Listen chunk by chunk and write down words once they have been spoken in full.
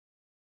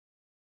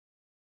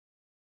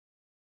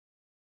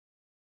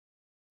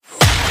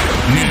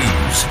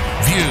news,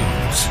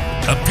 views,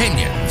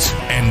 opinions,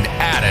 and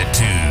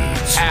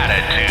attitudes.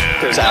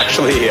 There's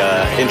actually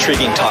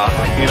intriguing talk.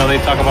 You know, they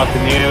talk about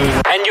the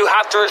news. And you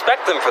have to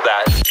respect them for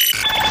that.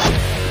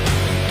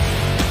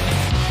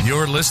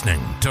 You're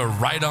listening to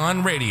Right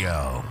On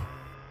Radio.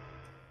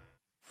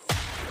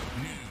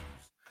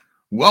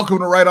 Welcome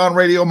to Right On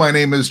Radio. My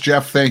name is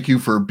Jeff. Thank you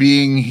for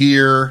being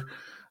here.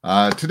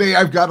 Today,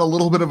 I've got a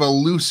little bit of a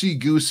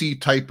loosey-goosey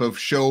type of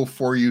show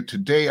for you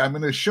today. I'm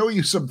going to show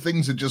you some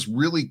things that just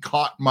really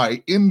caught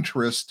my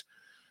interest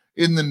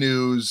in the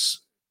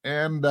news,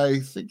 and I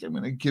think I'm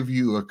going to give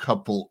you a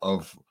couple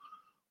of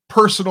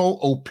personal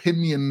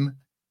opinion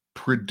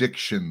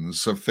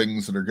predictions of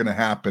things that are going to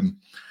happen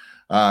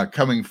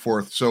coming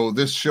forth. So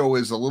this show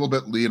is a little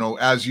bit,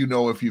 as you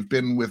know, if you've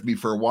been with me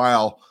for a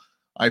while,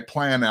 I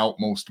plan out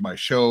most of my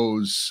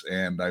shows,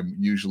 and I'm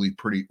usually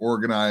pretty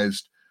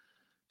organized.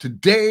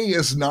 Today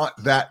is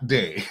not that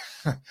day.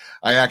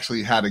 I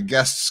actually had a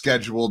guest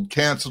scheduled,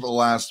 canceled at the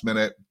last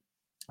minute,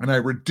 and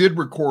I did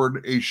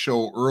record a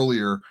show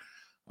earlier,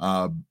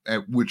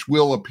 which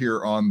will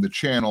appear on the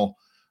channel,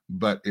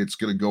 but it's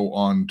going to go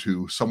on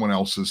to someone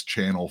else's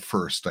channel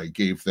first. I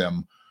gave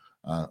them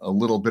a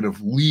little bit of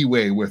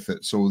leeway with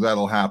it, so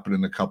that'll happen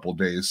in a couple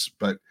days.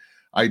 But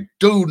I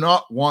do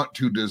not want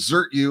to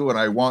desert you, and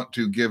I want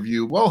to give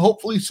you, well,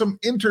 hopefully some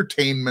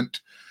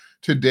entertainment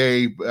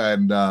today.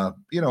 And,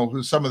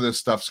 some of this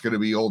stuff's going to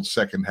be old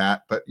second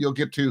hat, but you'll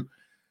get to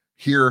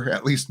hear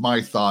at least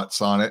my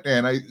thoughts on it.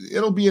 And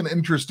it'll be an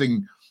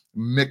interesting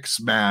mix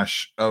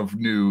mash of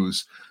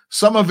news.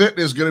 Some of it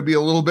is going to be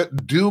a little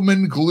bit doom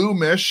and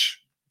gloomish,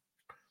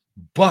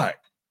 but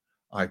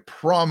I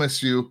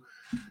promise you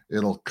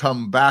it'll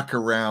come back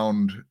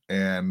around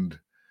and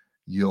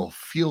you'll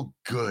feel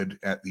good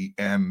at the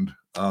end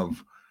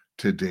of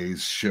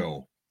today's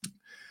show.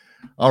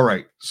 All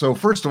right. So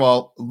first of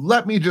all,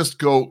 let me just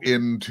go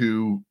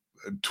into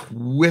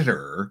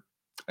Twitter.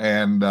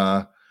 And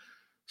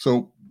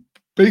so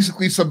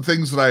basically some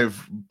things that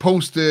I've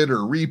posted or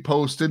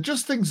reposted,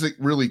 just things that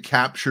really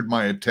captured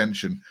my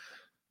attention.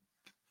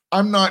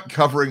 I'm not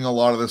covering a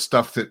lot of the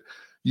stuff that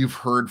you've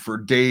heard for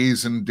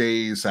days and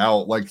days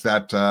out, like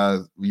that,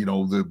 the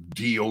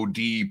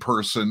DOD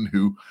person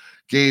who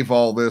gave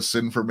all this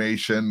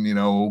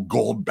information,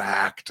 gold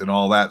backed and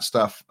all that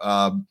stuff.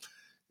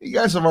 You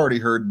guys have already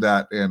heard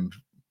that, and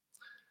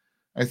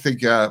I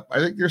think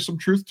there's some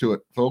truth to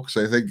it, folks.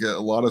 I think a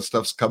lot of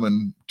stuff's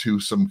coming to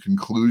some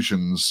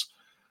conclusions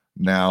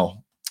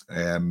now,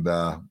 and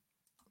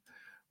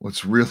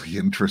what's really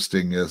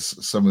interesting is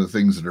some of the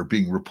things that are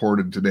being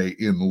reported today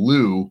in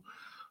lieu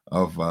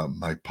of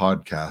my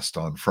podcast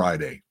on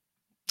Friday.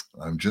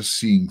 I'm just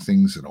seeing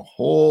things in a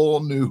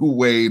whole new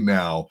way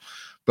now,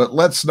 but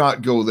let's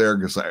not go there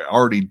because I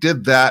already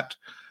did that.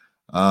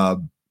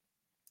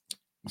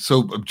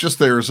 So just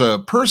there's a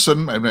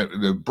person,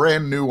 I'm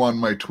brand new on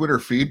my Twitter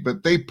feed,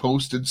 but they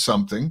posted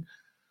something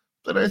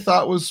that I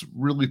thought was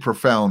really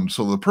profound.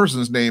 So the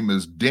person's name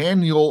is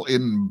Daniel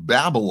in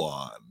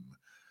Babylon.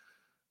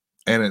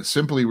 And it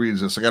simply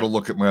reads this. I got to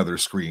look at my other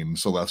screen,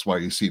 so that's why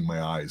you see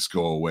my eyes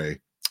go away.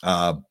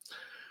 The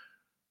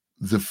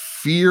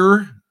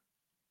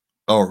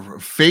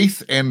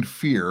faith and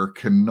fear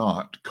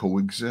cannot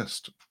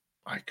coexist.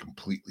 I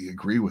completely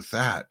agree with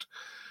that.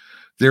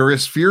 There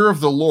is fear of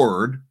the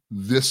Lord.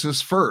 This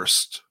is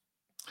first.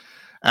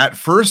 At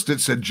first,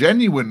 it's a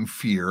genuine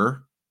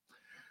fear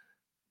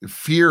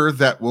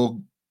that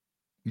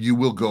you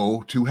will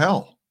go to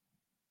hell.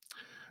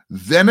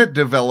 Then it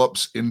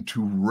develops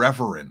into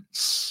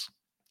reverence,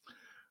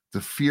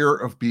 the fear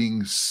of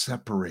being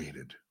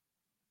separated.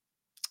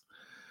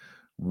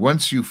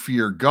 Once you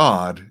fear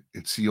God,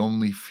 it's the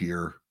only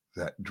fear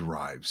that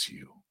drives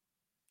you.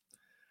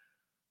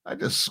 I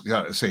just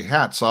got to say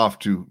hats off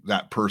to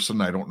that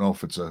person. I don't know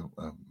if it's a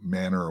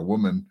man or a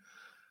woman,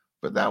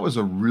 but that was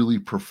a really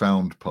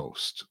profound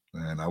post.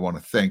 And I want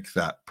to thank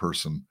that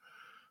person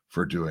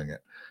for doing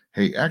it.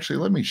 Hey, actually,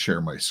 let me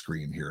share my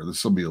screen here.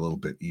 This will be a little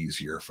bit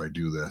easier if I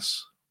do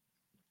this.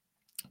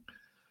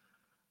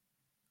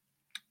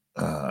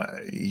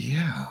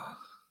 Yeah.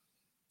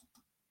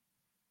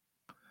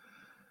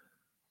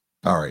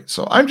 All right.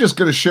 So I'm just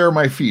going to share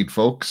my feed,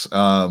 folks.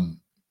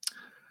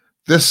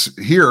 This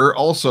here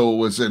also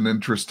was an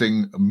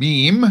interesting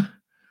meme.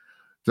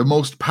 The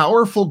most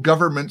powerful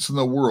governments in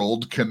the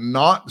world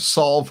cannot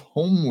solve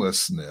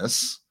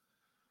homelessness,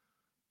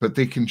 but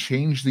they can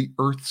change the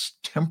Earth's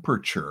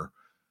temperature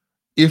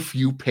if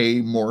you pay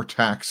more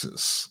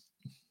taxes.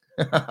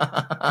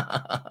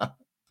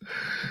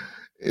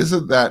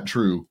 Isn't that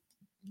true?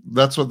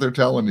 That's what they're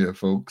telling you,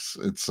 folks.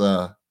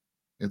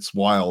 It's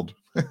wild.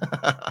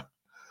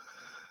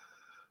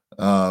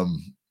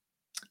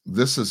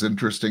 This is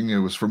interesting. It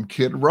was from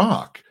Kid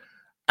Rock.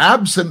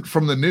 Absent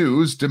from the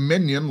news,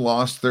 Dominion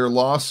lost their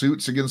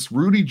lawsuits against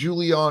Rudy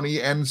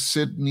Giuliani and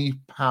Sidney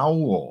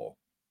Powell.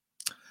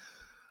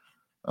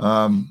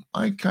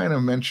 I kind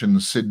of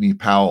mentioned Sidney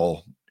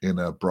Powell in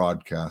a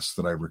broadcast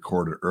that I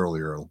recorded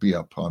earlier. It'll be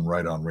up on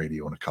Right On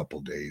Radio in a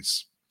couple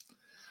days.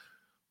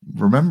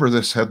 Remember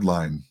this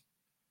headline.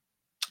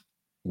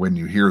 when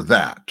you hear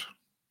that.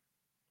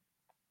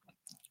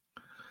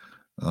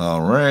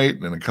 All right,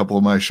 and a couple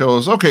of my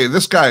shows. Okay,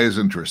 this guy is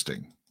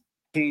interesting.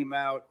 Came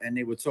out and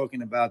they were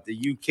talking about the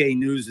UK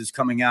news is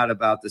coming out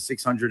about the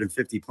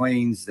 650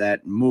 planes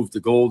that moved the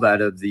gold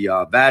out of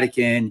the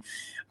Vatican.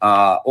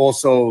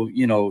 Also,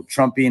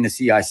 Trump being the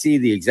CIC,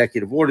 the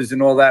executive orders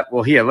and all that.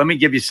 Well, here, let me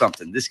give you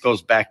something. This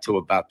goes back to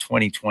about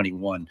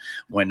 2021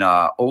 when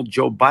old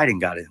Joe Biden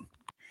got in.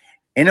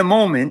 In a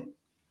moment,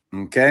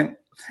 okay,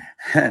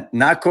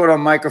 not caught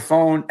on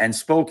microphone and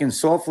spoken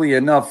softly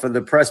enough for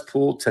the press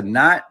pool to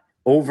not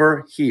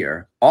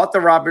overhear,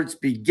 Arthur Roberts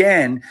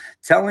began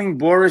telling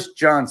Boris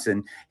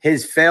Johnson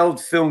his failed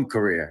film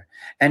career.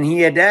 And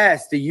he had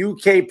asked the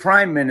UK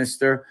Prime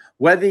Minister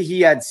whether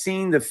he had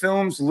seen the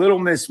films Little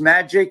Miss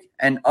Magic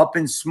and Up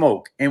in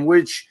Smoke, in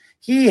which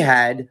he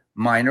had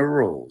minor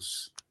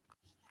roles.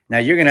 Now,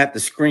 you're going to have to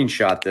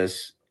screenshot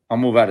this. I'll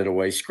move out of the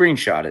way.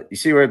 Screenshot it. You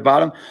see where at the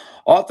bottom?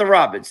 Arthur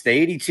Roberts, the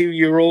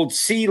 82-year-old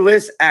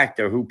C-list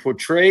actor who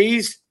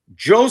portrays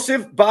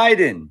Joseph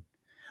Biden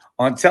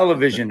on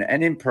television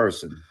and in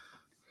person.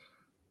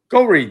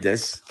 Go read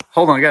this.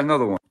 Hold on, I got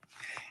another one.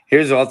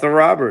 Here's Arthur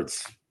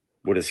Roberts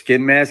with a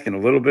skin mask and a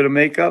little bit of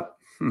makeup.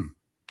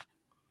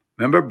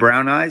 Remember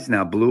brown eyes,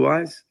 now blue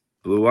eyes?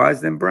 Blue eyes,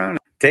 then brown eyes.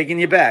 Taking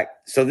you back.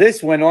 So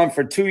this went on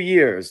for 2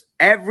 years.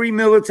 Every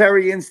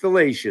military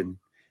installation,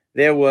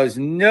 there was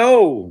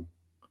none,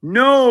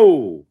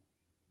 no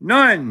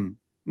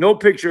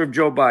picture of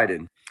Joe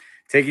Biden.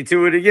 Take you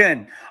to it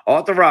again.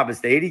 Arthur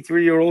Roberts, the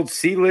 83-year-old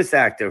C-list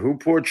actor who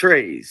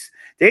portrays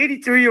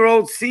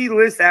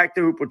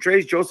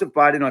Joseph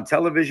Biden on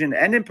television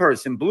and in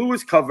person, blew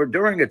his cover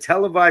during a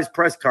televised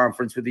press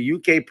conference with the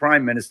UK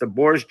Prime Minister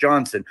Boris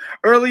Johnson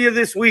earlier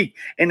this week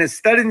in a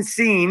stunning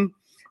scene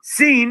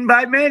seen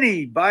by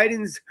many.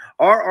 Biden's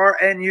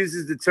RRN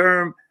uses the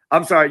term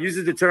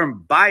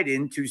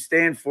Biden to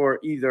stand for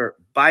either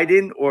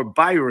Biden or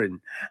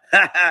Byron.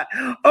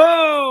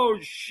 Oh,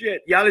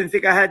 shit. Y'all didn't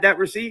think I had that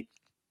receipt?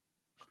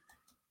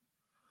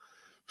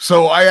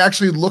 So I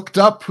actually looked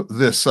up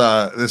this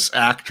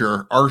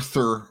actor,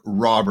 Arthur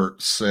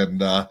Roberts,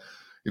 and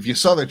if you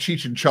saw the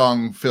Cheech and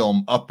Chong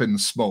film Up in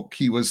Smoke,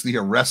 he was the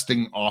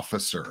arresting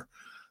officer.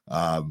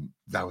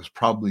 That was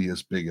probably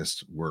his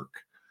biggest work.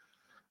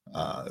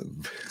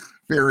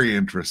 Very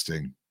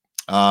interesting.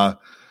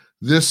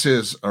 This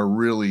is a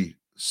really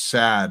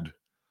sad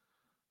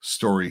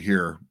story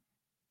here.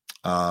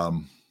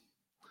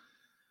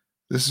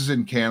 This is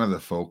in Canada,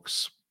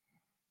 folks.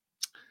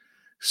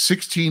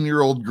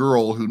 16-year-old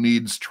girl who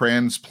needs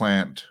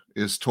transplant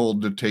is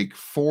told to take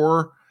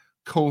 4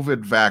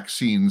 COVID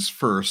vaccines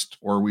first,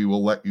 or we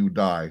will let you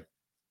die.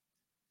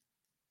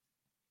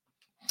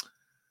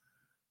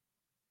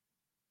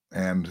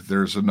 And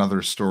there's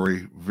another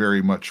story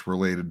very much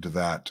related to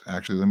that.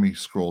 Actually, let me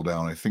scroll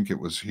down. I think it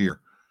was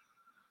here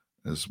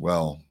as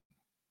well.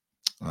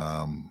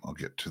 I'll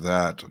get to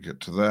that.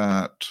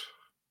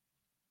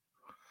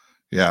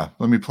 Yeah,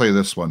 let me play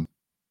this one.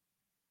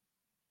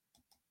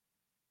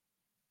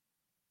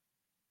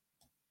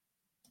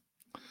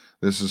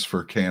 This is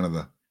for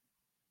Canada.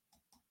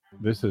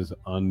 This is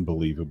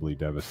unbelievably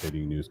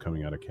devastating news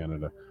coming out of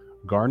Canada.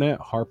 Garnett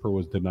Harper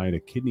was denied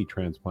a kidney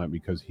transplant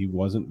because he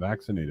wasn't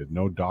vaccinated.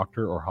 No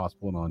doctor or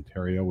hospital in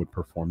Ontario would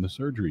perform the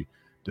surgery,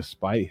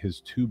 despite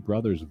his 2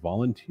 brothers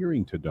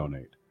volunteering to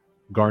donate.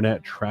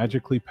 Garnett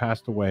tragically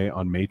passed away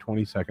on May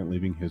 22nd,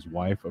 leaving his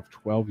wife of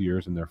 12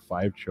 years and their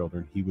 5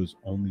 children. He was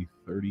only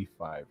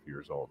 35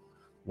 years old.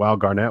 While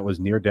Garnett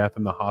was near death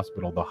in the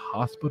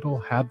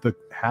hospital had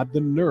the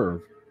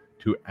nerve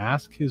to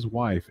ask his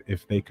wife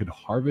if they could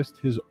harvest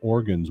his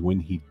organs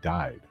when he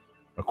died.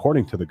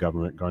 According to the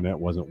government, Garnett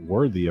wasn't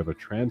worthy of a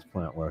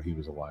transplant while he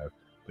was alive,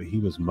 but he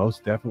was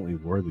most definitely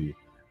worthy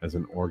as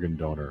an organ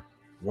donor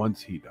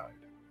once he died.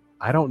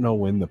 I don't know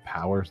when the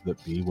powers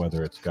that be,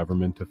 whether it's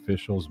government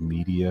officials,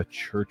 media,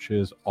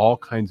 churches, all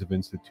kinds of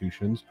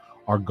institutions,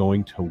 are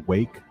going to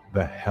wake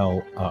the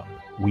hell up.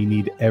 We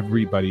need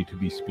everybody to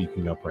be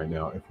speaking up right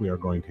now if we are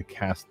going to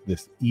cast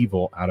this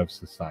evil out of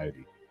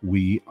society.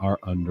 We are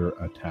under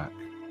attack.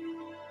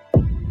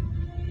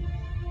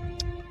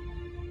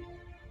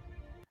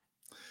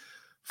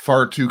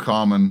 Far too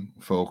common,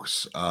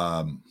 folks.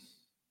 I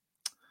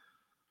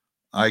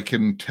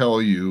can tell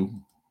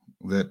you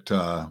that,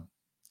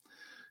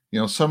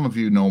 some of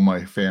you know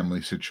my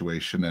family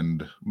situation,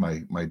 and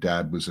my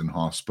dad was in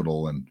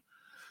hospital, and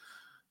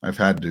I've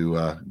had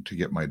to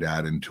get my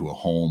dad into a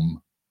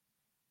home.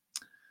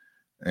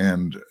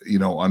 And,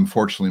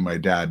 unfortunately, my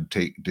dad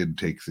did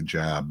take the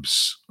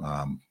jabs.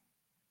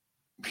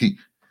 He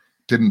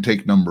didn't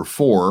take number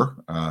 4,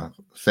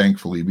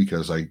 thankfully,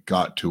 because I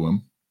got to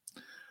him.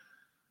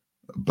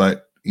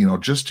 But,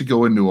 just to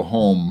go into a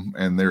home,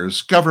 and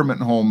there's government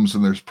homes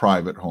and there's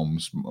private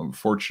homes.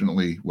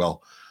 Unfortunately,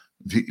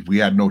 we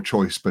had no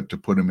choice but to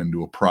put him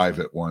into a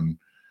private one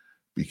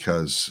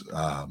because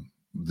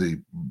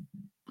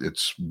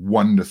it's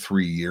 1 to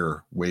 3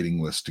 year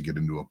waiting list to get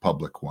into a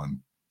public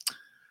one.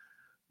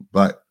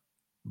 But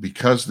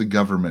because the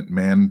government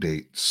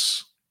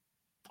mandates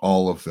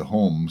all of the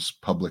homes,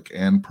 public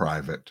and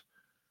private,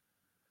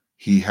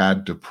 he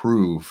had to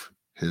prove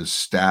his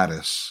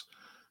status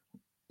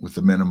with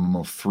a minimum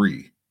of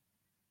 3.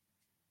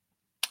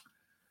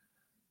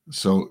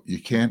 So you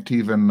can't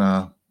even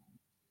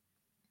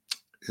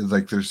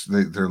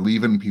they're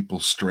leaving people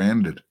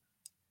stranded.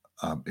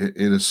 It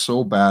is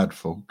so bad,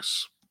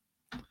 folks.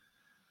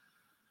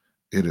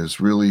 It is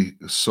really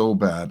so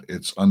bad.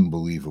 It's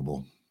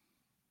unbelievable.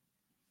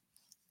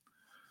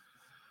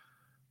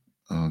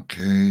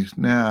 Okay,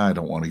 I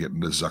don't want to get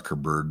into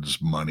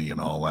Zuckerberg's money and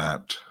all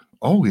that.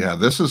 Oh yeah,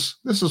 this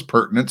is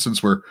pertinent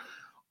since we're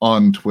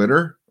on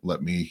Twitter.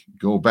 Let me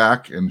go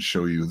back and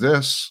show you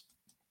this.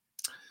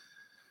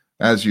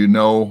 As you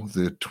know,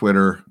 the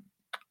Twitter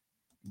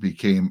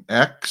became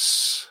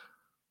X.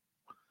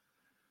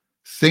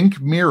 Think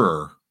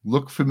mirror.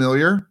 Look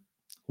familiar?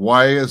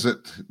 Why is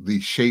it the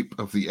shape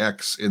of the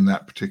X in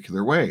that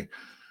particular way?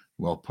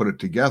 Well, put it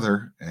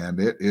together, and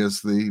it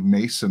is the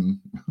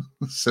Mason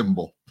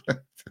symbol.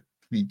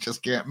 You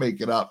just can't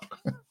make it up.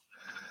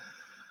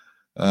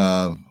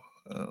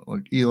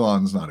 Look,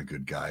 Elon's not a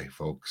good guy,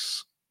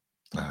 folks.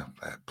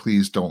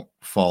 Please don't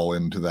fall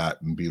into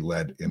that and be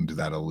led into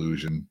that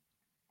illusion.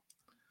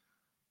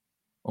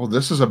 Oh,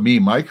 this is a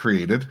meme I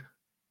created.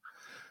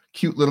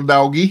 Cute little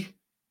doggy.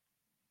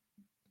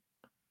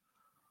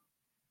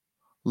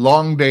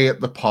 Long day at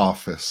the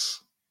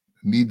office.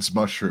 Needs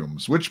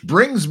mushrooms. Which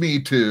brings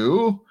me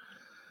to,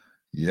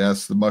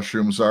 yes, the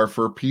mushrooms are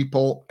for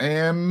people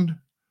and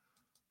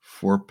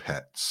for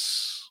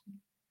pets.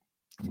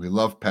 We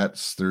love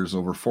pets. There's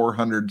over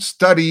 400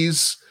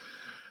 studies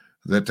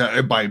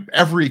that by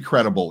every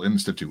credible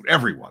institute,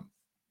 everyone,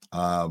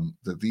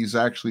 that these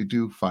actually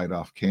do fight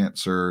off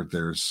cancer.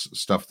 There's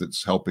stuff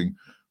that's helping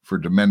for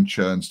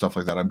dementia and stuff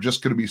like that. I'm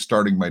just going to be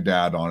starting my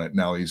dad on it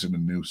now. He's in a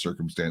new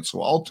circumstance.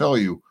 So I'll tell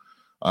you,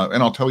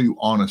 and I'll tell you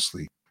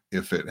honestly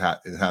if it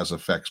has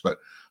effects. But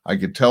I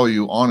could tell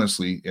you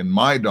honestly, in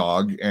my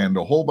dog and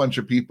a whole bunch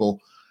of people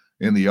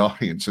in the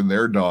audience and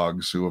their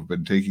dogs who have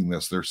been taking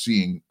this, they're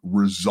seeing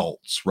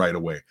results right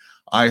away.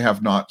 I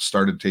have not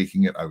started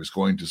taking it. I was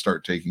going to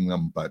start taking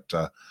them, but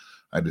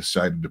I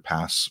decided to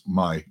pass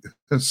my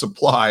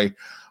supply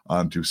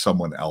on to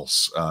someone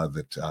else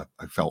that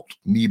I felt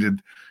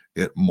needed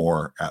it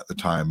more at the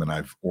time, and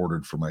I've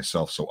ordered for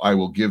myself. So I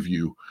will give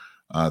you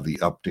the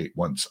update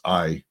once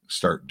I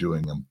start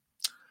doing them.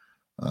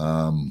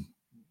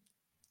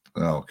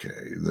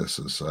 Okay, this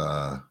is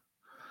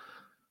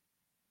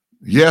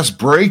yes,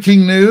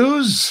 breaking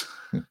news.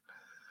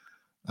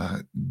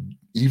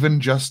 Even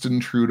Justin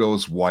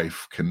Trudeau's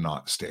wife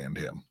cannot stand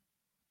him.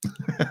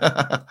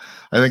 I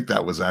think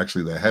that was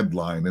actually the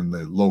headline in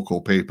the local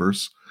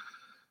papers.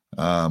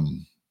 But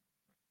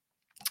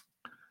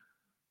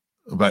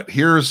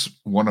here's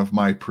one of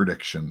my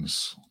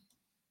predictions.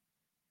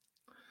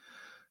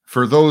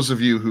 For those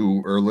of you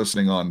who are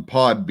listening on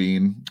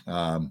Podbean,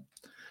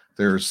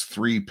 there's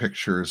 3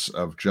 pictures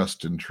of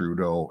Justin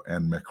Trudeau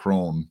and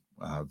Macron,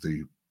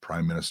 the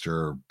Prime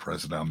Minister,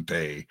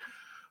 Presidente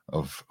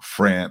of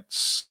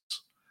France.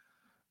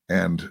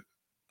 And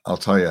I'll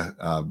tell you,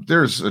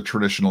 there's a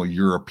traditional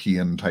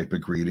European type of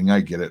greeting.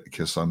 I get it,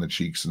 kiss on the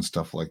cheeks and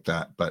stuff like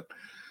that. But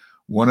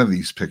one of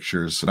these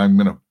pictures, and I'm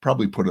going to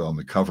probably put it on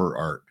the cover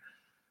art,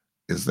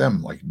 is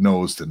them like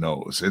nose to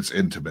nose. It's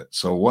intimate.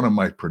 So one of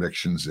my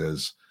predictions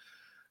is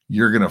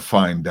you're going to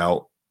find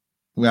out,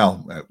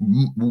 well,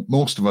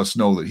 most of us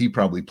know that he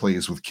probably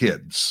plays with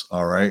kids,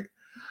 all right?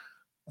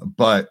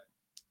 But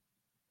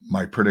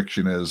my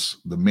prediction is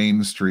the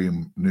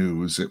mainstream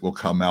news, it will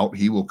come out,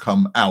 he will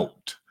come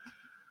out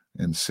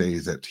and say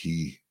that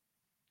he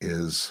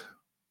is,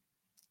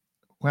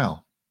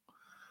 well,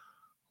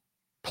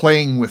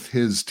 playing with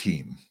his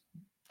team.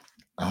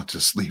 I'll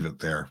just leave it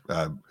there.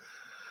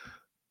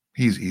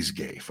 He's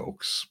gay,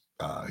 folks.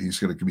 He's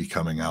going to be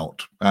coming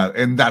out.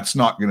 And that's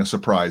not going to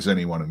surprise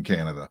anyone in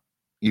Canada,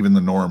 even the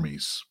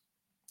normies.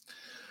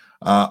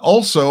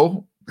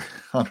 Also,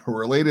 on a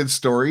related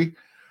story,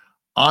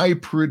 I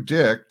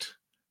predict,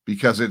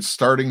 because it's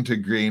starting to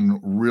gain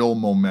real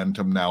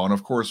momentum now, and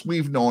of course,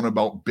 we've known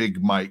about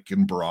Big Mike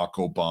and Barack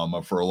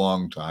Obama for a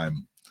long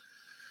time,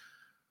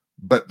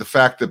 but the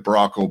fact that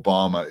Barack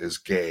Obama is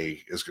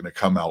gay is going to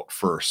come out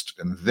first,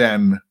 and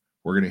then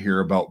we're going to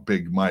hear about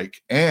Big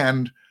Mike,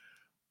 and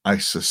I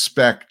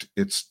suspect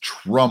it's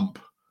Trump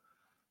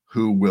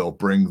who will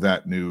bring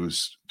that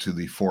news to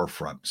the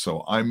forefront.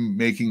 So I'm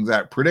making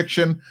that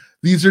prediction.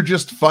 These are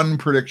just fun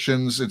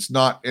predictions. It's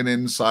not an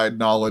inside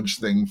knowledge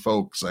thing,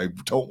 folks. I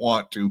don't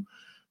want to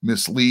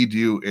mislead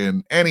you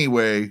in any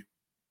way.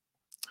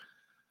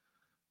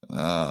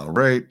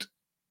 Right.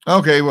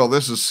 Okay, well,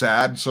 this is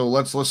sad, so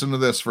let's listen to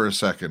this for a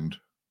second.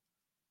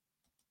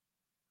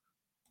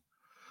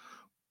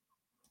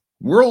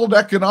 World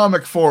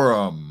Economic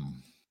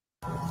Forum.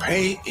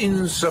 Pay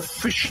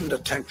insufficient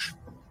attention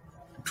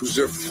to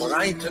the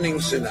frightening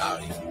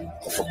scenario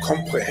of a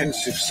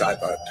comprehensive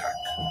cyber attack,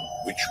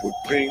 which would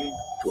bring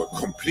to a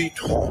complete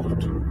halt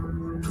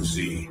to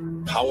the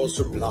power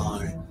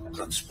supply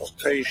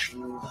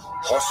transportation,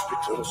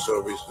 hospital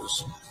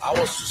services,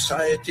 our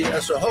society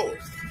as a whole.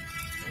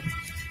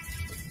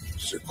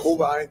 The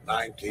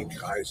COVID-19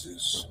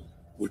 crisis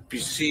would be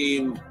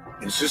seen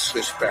in this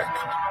respect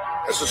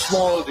as a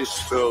small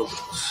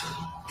disturbance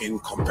in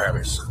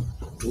comparison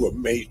to a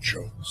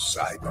major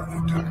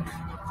cyber attack.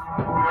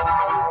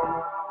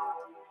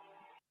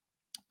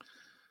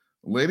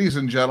 Ladies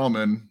and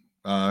gentlemen,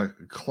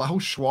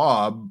 Klaus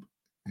Schwab,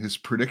 his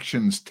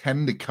predictions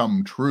tend to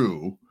come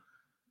true.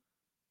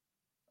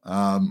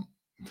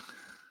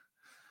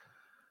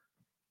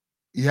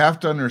 You have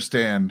to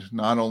understand,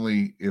 not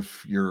only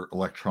if your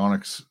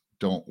electronics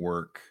don't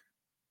work,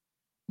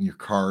 your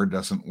car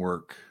doesn't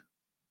work,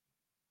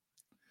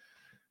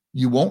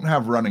 you won't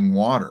have running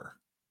water.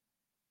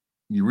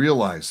 You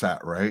realize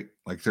that, right?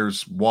 Like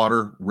there's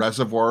water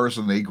reservoirs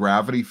and they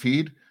gravity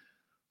feed,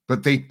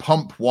 but they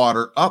pump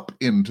water up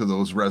into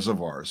those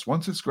reservoirs.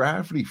 Once it's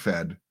gravity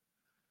fed,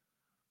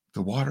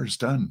 the water's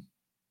done.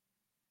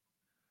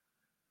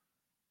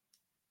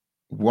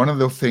 One of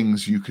the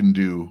things you can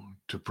do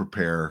to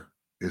prepare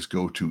is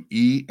go to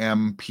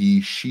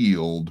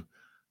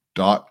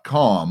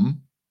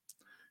empshield.com,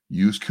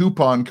 use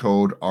coupon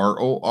code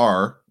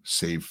ROR,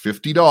 save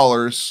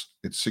 $50.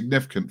 It's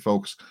significant,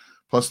 folks.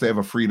 Plus, they have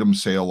a freedom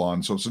sale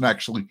on, so it's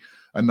actually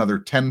another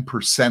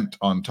 10%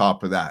 on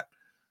top of that.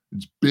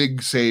 It's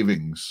big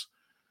savings.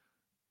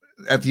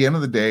 At the end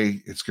of the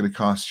day, it's going to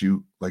cost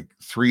you like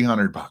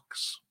 $300.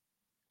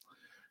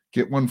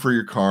 Get one for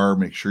your car.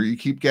 Make sure you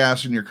keep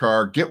gas in your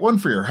car. Get one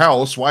for your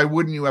house. Why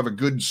wouldn't you have a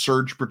good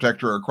surge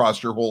protector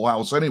across your whole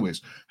house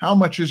anyways? How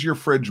much is your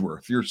fridge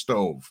worth, your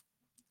stove?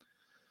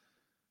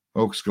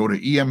 Folks, go to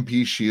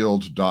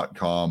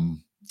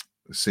empshield.com.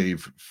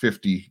 Save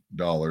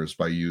 $50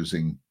 by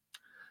using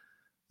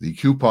the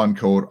coupon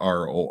code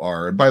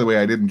ROR. And by the way,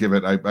 I didn't give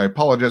it. I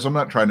apologize. I'm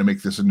not trying to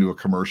make this into a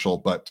commercial,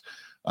 but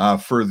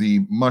for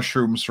the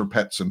mushrooms for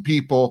pets and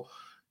people,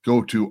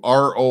 go to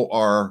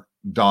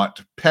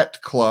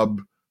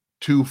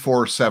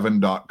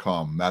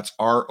ror.petclub247.com. That's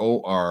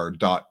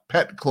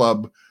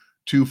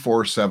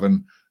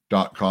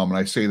ror.petclub247.com. And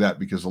I say that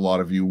because a lot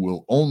of you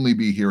will only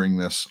be hearing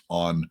this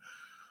on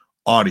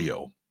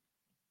audio.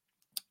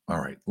 All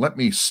right, let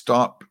me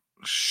stop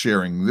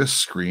sharing this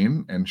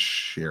screen and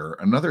share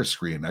another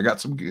screen. I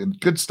got some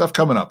good stuff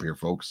coming up here,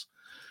 folks.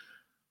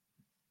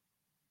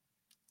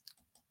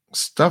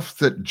 Stuff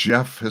that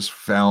Jeff has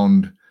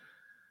found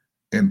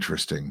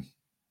interesting.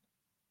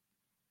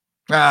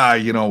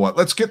 You know what?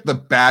 Let's get the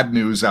bad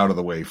news out of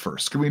the way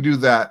first. Can we do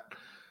that?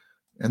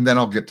 And then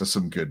I'll get to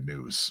some good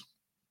news.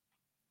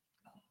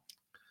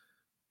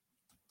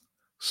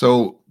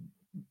 So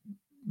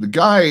the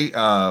guy,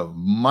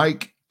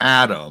 Mike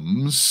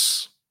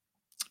Adams,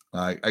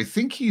 I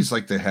think he's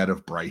like the head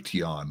of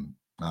Brighteon.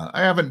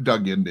 I haven't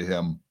dug into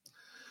him,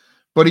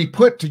 but he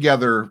put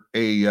together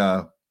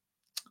a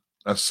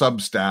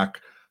Substack,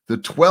 the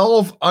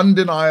 12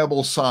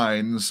 undeniable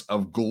signs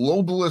of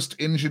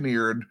globalist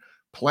engineered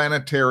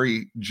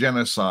planetary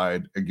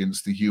genocide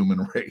against the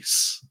human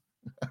race.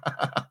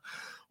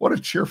 What a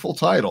cheerful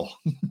title.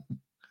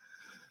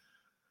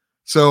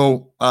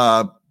 So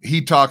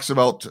he talks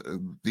about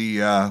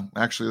the,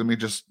 actually, let me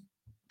just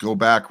go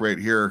back right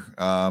here.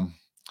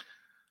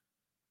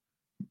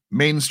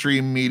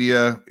 Mainstream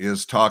media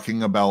is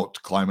talking about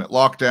climate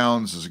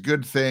lockdowns as a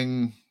good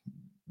thing,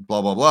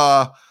 blah, blah,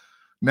 blah.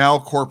 Now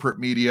corporate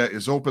media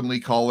is openly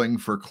calling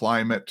for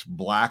climate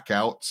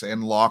blackouts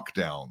and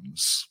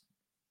lockdowns.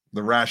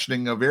 The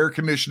rationing of air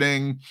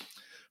conditioning,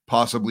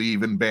 possibly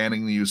even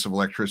banning the use of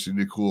electricity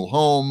to cool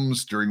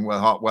homes during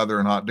hot weather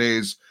and hot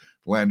days.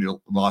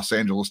 Los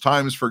Angeles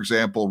Times, for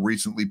example,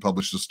 recently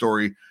published a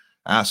story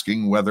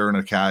asking whether an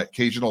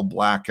occasional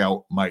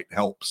blackout might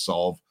help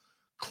solve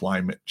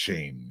climate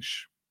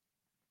change.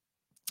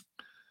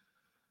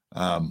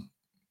 Let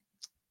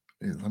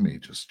me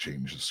just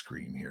change the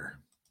screen here.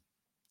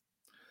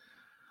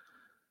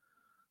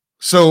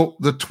 So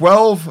the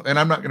 12, and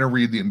I'm not going to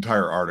read the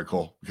entire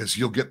article because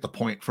you'll get the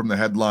point from the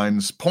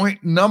headlines.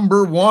 Point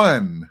number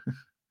 1,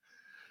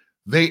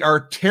 they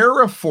are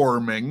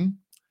terraforming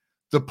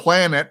the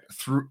planet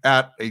through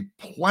at a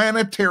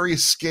planetary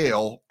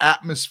scale,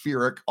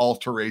 atmospheric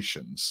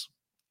alterations.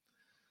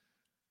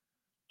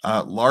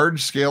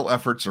 Large-scale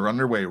efforts are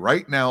underway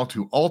right now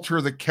to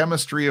alter the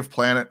chemistry of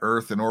planet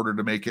Earth in order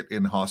to make it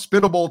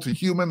inhospitable to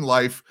human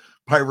life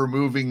by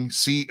removing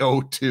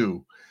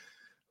CO2.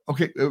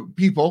 Okay,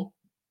 people,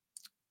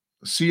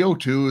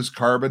 CO2 is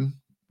carbon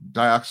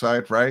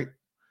dioxide, right?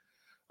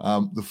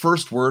 The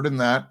first word in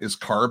that is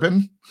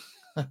carbon.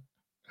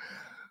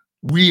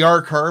 We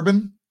are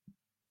carbon.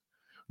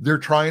 They're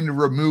trying to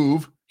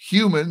remove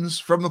humans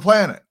from the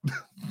planet.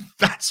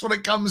 That's what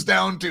it comes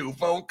down to,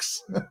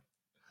 folks.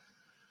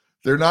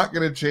 They're not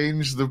going to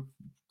change the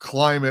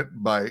climate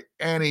by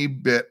any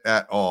bit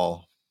at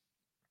all.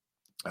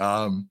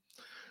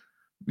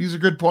 These are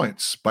good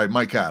points by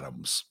Mike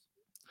Adams.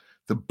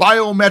 The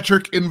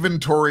biometric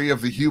inventory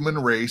of the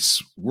human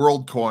race,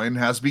 WorldCoin,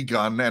 has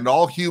begun, and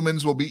all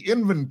humans will be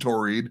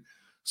inventoried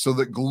so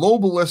that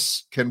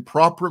globalists can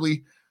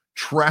properly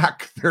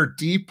track their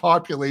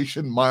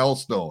depopulation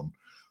milestone.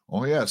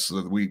 Oh yes,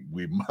 we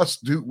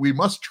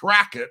must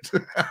track it.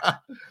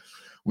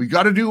 We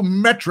got to do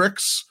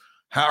metrics.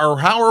 How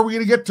are we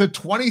going to get to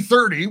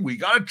 2030? We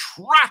got to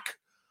track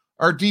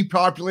our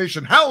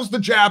depopulation. How's the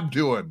jab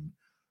doing?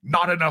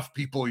 Not enough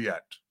people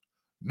yet.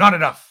 Not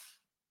enough.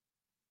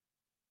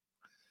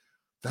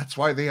 That's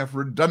why they have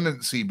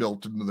redundancy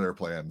built into their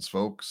plans,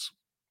 folks.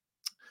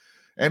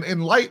 And in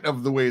light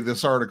of the way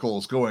this article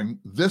is going,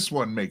 this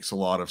one makes a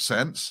lot of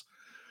sense.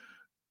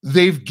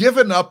 They've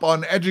given up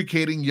on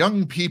educating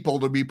young people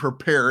to be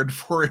prepared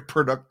for a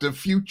productive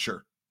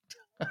future.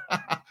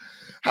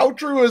 How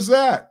true is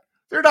that?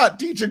 They're not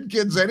teaching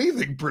kids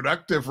anything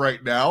productive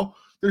right now.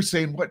 They're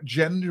saying, what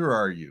gender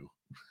are you?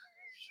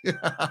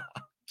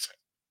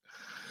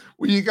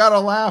 Well, you got to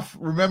laugh.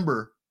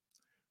 Remember,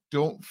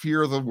 don't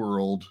fear the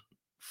world.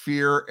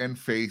 Fear and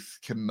faith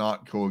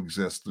cannot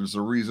coexist. There's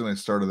a reason I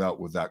started out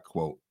with that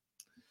quote.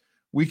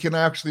 We can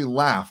actually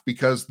laugh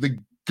because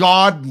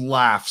God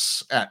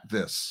laughs at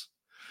this.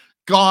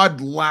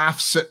 God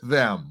laughs at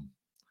them.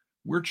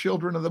 We're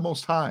children of the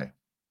Most High.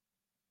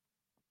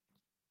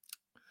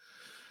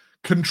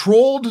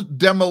 Controlled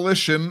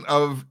demolition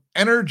of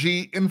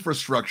energy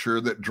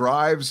infrastructure that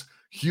drives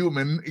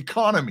human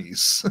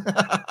economies.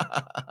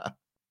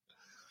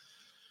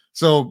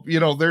 So,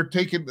 they're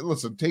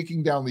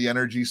taking down the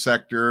energy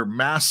sector,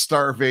 mass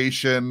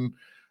starvation,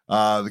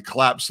 the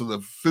collapse of the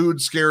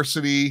food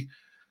scarcity.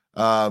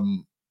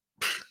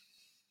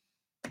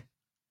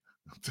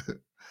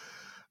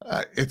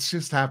 It's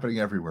just happening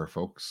everywhere,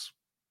 folks.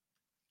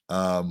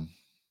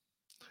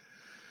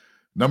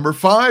 Number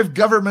 5,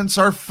 governments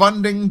are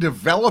funding,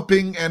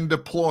 developing, and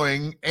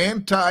deploying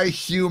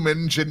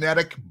anti-human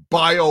genetic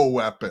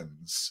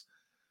bioweapons.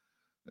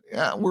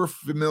 Yeah, we're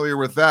familiar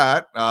with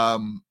that.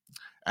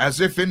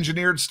 As if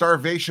engineered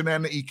starvation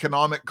and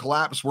economic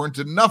collapse weren't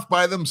enough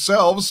by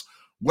themselves,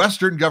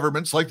 Western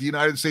governments like the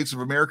United States of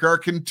America are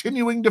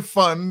continuing to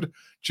fund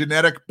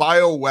genetic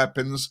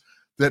bioweapons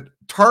that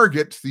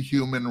target the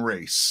human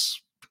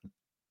race.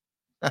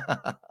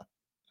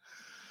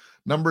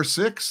 Number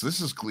 6, this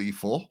is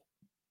gleeful.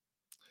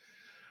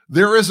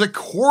 There is a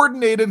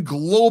coordinated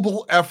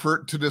global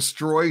effort to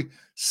destroy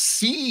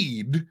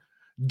seed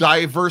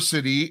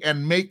diversity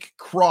and make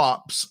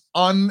crops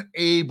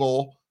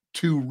unable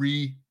to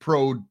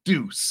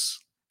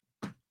reproduce.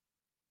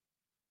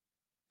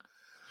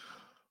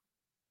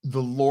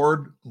 The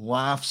Lord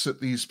laughs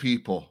at these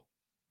people.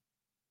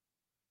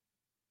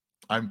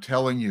 I'm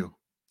telling you,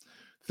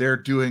 they're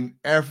doing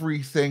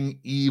everything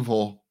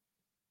evil,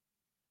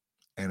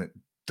 and it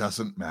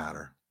doesn't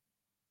matter.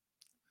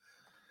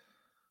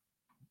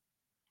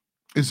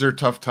 Is there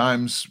tough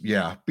times?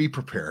 Yeah, be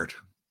prepared.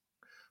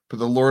 But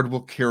the Lord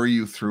will carry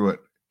you through it.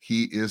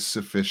 He is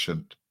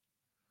sufficient.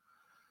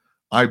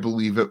 I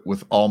believe it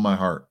with all my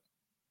heart.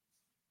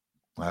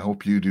 I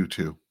hope you do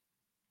too.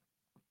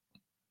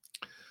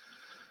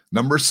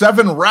 Number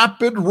 7,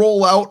 rapid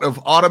rollout of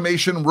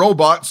automation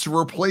robots to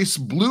replace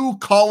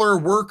blue-collar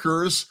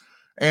workers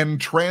and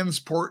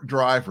transport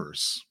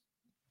drivers.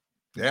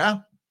 Yeah?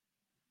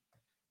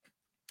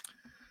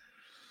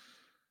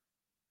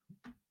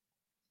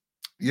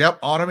 Yep,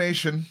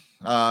 automation.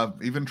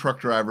 Even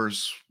truck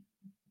drivers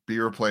be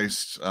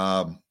replaced.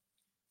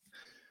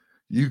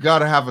 You got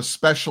to have a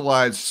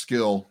specialized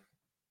skill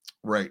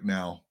right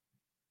now.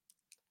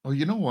 Oh,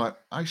 you know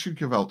what? I should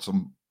give out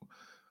some.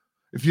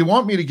 If you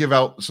want me to give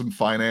out some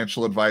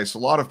financial advice, a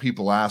lot of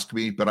people ask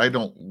me, but I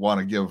don't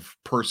want to give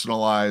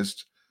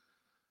personalized.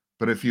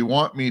 But if you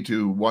want me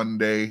to one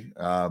day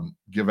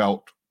give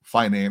out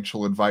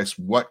financial advice,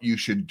 what you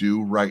should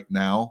do right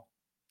now,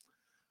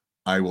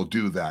 I will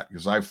do that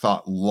because I've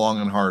thought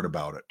long and hard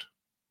about it.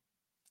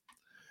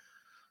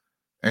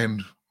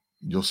 And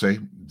you'll say,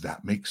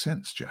 that makes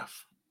sense,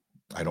 Jeff.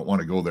 I don't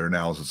want to go there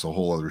now as it's a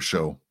whole other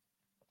show.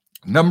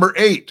 Number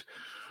 8,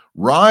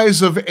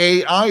 rise of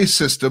AI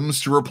systems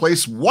to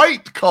replace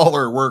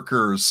white-collar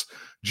workers,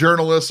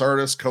 journalists,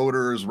 artists,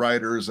 coders,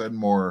 writers, and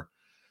more.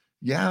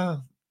 Yeah.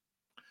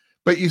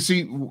 But you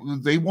see,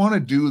 they want to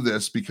do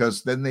this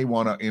because then they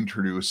want to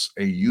introduce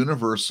a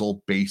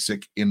universal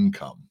basic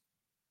income.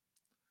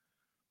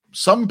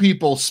 Some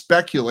people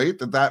speculate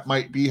that that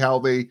might be how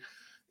they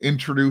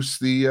introduce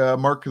the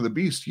mark of the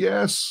beast.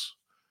 Yes.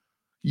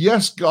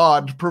 Yes,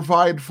 God,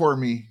 provide for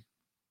me.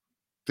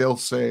 They'll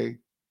say,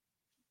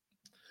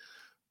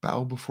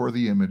 bow before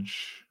the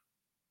image,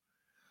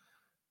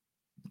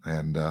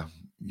 and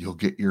you'll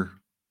get your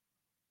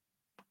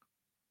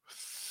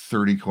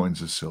 30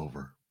 coins of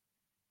silver.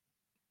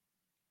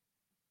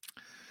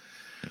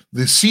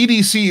 The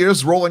CDC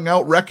is rolling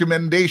out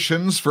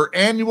recommendations for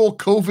annual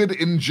COVID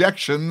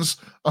injections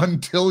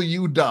until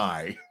you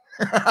die.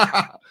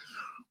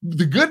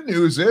 The good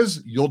news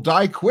is you'll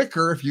die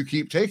quicker if you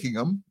keep taking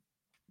them.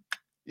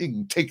 You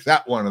can take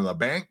that one to the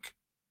bank.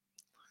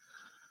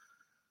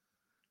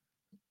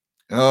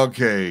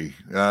 Okay,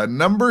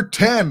 number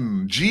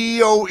 10,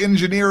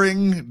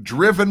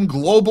 geoengineering-driven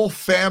global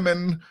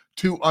famine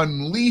to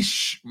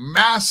unleash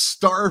mass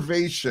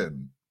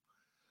starvation.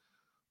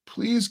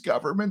 Please,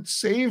 government,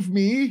 save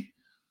me.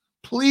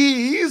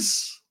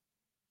 Please.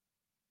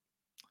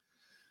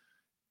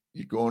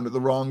 You're going to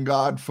the wrong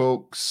God,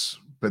 folks,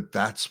 but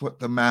that's what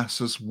the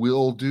masses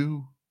will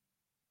do.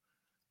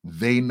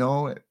 They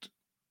know it.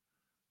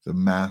 The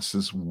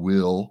masses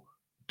will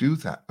do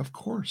that. Of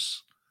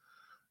course,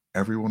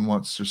 everyone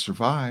wants to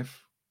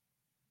survive.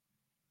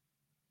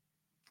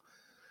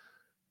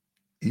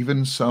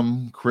 Even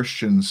some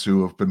Christians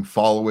who have been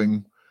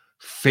following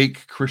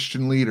fake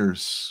Christian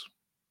leaders,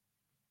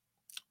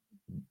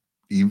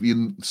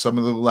 even some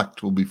of the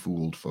elect will be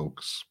fooled,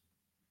 folks.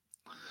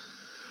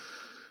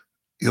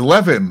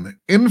 11,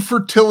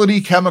 infertility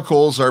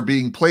chemicals are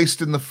being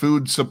placed in the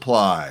food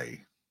supply.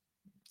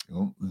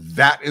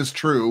 That is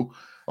true.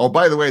 Oh,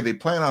 by the way, they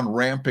plan on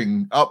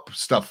ramping up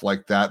stuff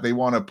like that. They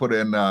want to put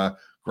in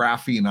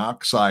graphene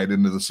oxide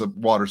into the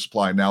water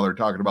supply. Now they're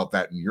talking about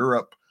that in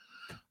Europe.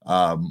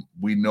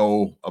 We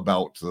know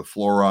about the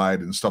fluoride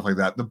and stuff like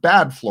that. The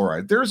bad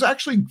fluoride. There's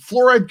actually,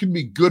 fluoride can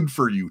be good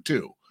for you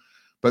too,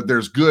 but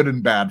there's good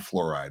and bad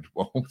fluoride.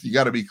 Well, you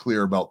got to be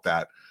clear about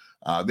that.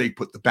 They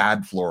put the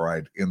bad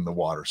fluoride in the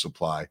water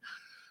supply.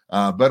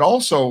 But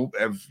also,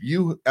 have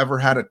you ever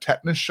had a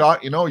tetanus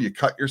shot? You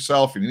cut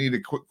yourself and you need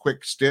a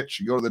quick stitch.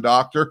 You go to the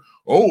doctor.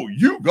 Oh,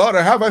 you got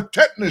to have a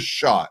tetanus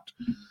shot.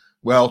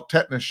 Well,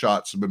 tetanus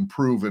shots have been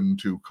proven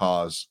to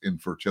cause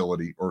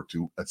infertility or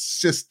to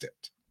assist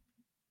it.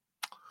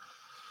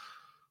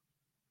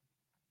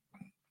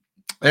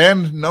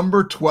 And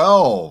number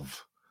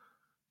 12,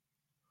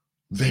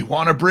 they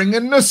want to bring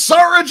in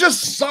Nasara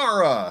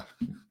Jasara.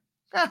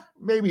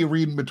 Maybe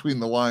reading between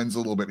the lines a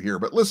little bit here,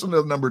 but listen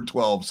to number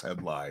 12's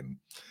headline.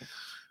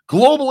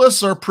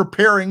 Globalists are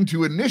preparing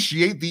to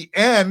initiate the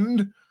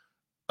end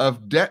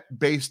of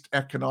debt-based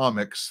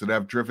economics that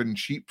have driven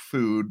cheap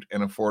food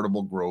and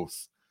affordable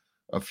growth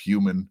of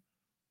human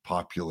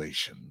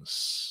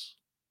populations.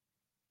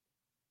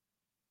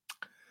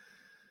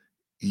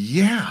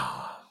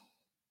 Yeah.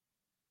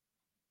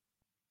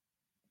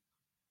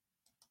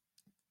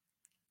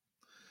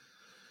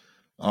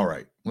 All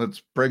right,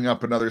 let's bring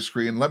up another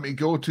screen. Let me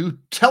go to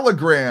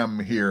Telegram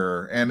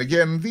here. And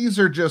again, these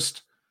are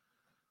just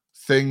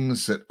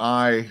things that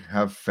I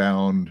have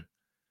found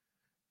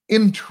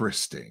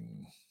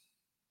interesting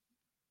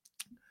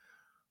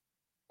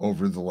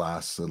over the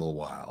last little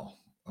while.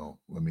 Oh,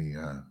 let me...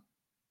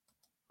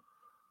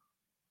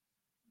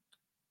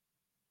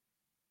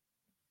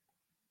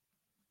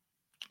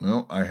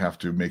 Well, I have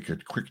to make a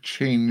quick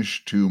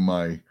change to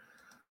my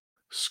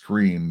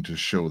screen to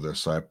show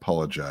this. I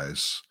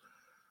apologize.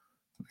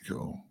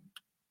 Go.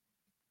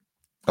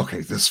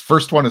 Okay, this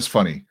first one is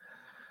funny.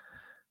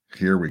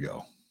 Here we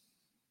go.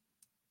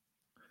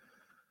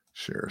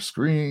 Share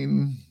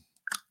screen.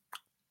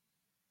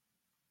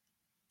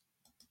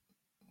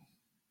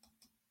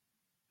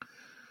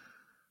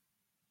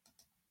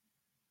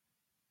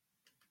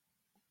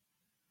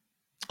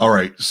 All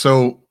right,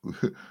 so,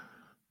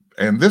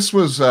 and this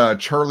was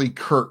Charlie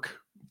Kirk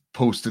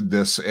posted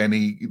this, and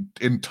he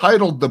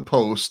entitled the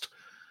post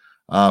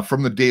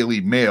from the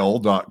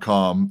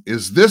dailymail.com,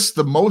 "Is this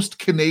the most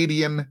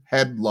Canadian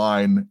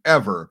headline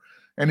ever?"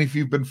 And if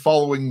you've been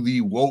following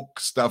the woke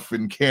stuff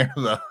in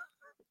Canada,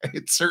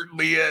 it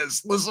certainly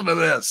is. Listen to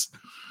this.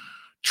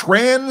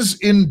 Trans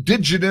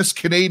Indigenous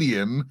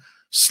Canadian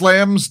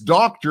slams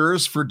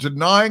doctors for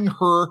denying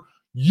her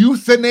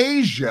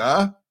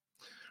euthanasia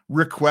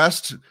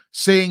request,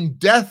 saying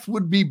death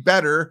would be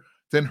better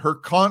than her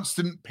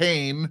constant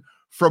pain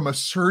from a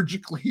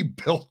surgically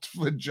built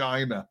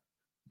vagina.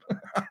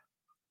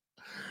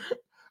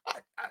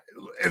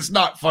 It's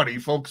not funny,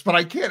 folks, but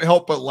I can't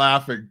help but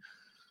laughing.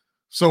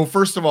 So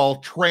first of all,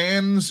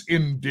 trans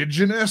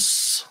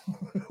indigenous,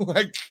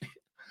 like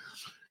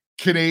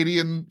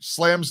Canadian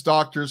slams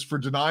doctors for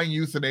denying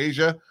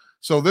euthanasia.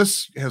 So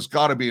this has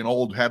got to be an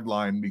old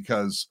headline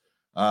because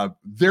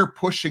they're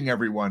pushing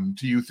everyone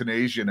to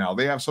euthanasia now.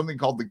 They have something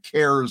called the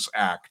CARES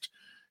Act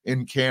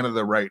in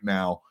Canada right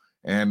now.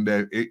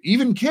 And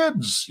even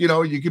kids,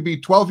 you could be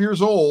 12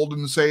 years old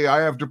and say,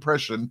 I have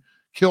depression,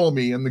 kill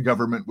me, and the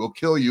government will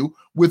kill you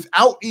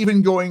without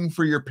even going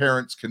for your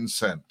parents'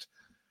 consent.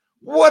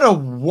 What a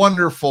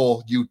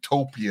wonderful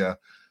utopia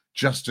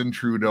Justin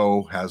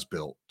Trudeau has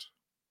built.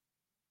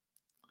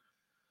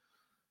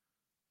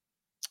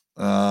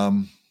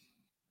 Oh,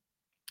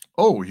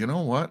 you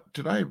know what?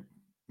 Did I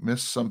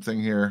miss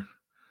something here?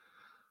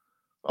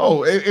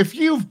 Oh, if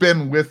you've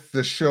been with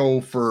the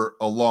show for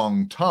a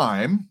long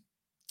time,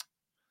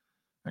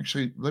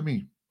 actually,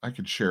 I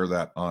could share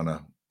that on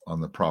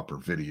the proper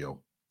video.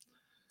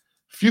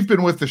 If you've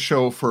been with the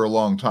show for a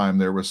long time,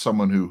 there was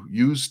someone who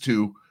used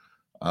to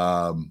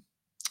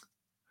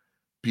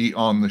be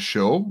on the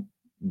show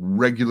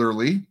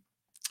regularly,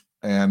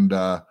 and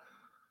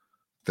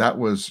that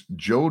was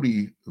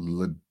Jody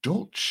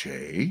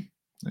LaDolce.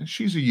 And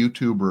she's a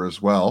YouTuber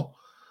as well,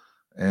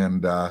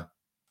 and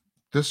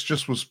this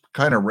just was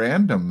kind of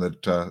random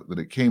that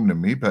it came to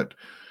me, but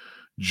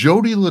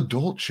Jody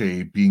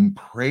LaDolce being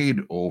prayed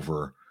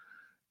over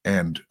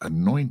and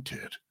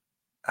anointed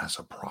as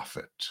a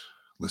prophet.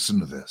 Listen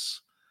to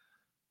this.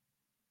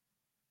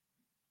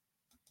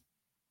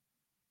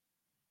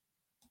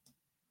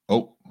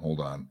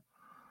 Hold on.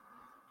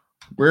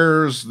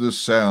 Where's the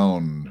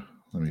sound?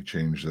 Let me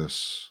change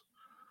this.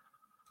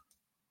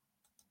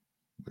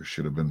 There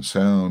should have been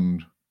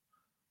sound.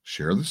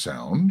 Share the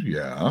sound.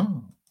 Yeah.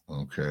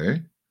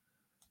 Okay.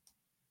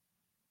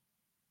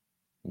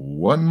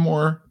 One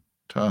more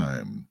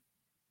time.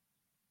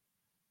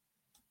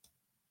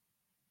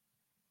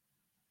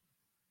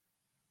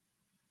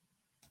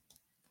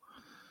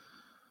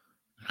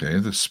 Okay,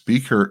 the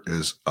speaker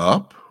is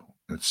up.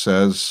 It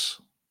says,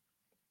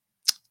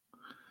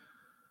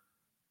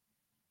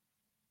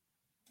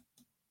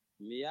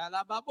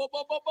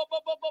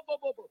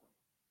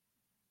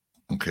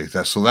 okay,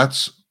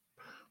 that's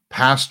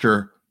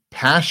Pastor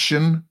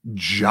Passion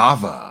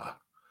Java.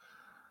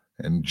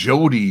 And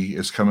Jody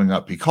is coming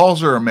up. He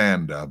calls her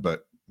Amanda,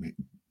 but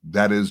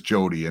that is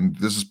Jody. And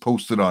this is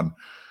posted on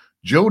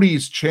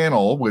Jody's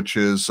channel, which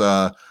is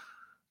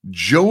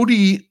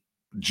Jody,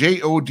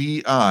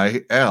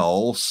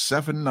 JODIL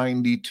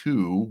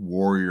 792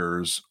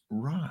 Warriors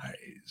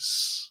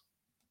Rise.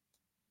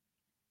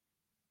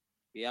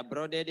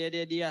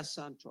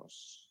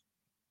 Santos.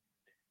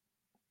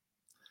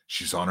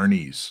 She's on her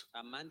knees.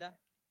 Amanda?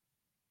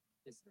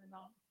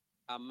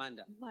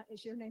 Amanda.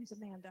 Is your name's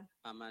Amanda?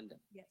 Amanda.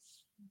 Yes.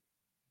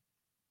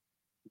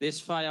 This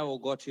fire will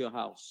go to your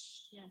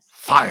house. Yes.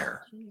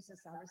 Fire.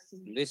 Jesus, I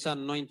receive. This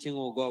anointing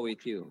will go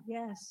with you.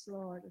 Yes,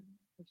 Lord.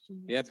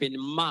 You have been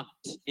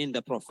marked in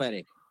the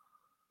prophetic.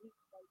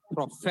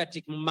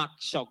 Prophetic mark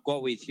shall go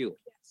with you.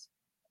 Yes.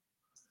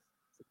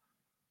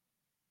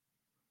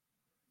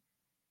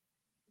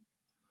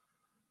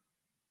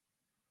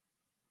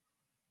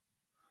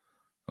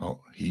 Oh,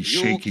 he's You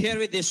shaking. will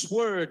carry this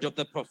word of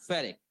the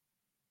prophetic.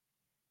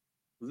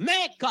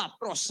 Make up,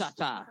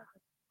 prosata.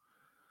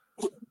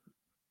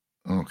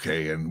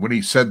 Okay, and when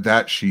he said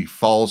that, she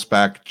falls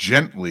back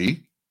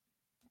gently.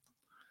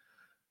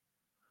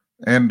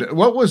 And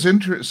what was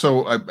interesting?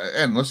 So,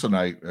 and listen,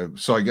 I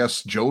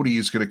guess Jody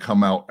is going to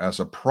come out as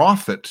a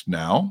prophet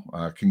now.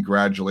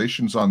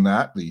 Congratulations on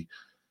that. The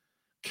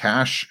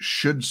cash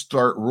should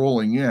start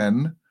rolling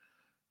in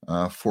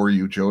for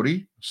you,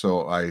 Jody.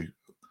 So I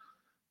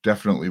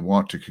definitely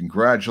want to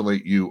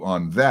congratulate you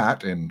on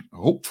that, and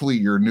hopefully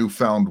your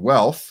newfound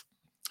wealth.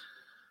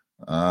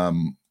 Let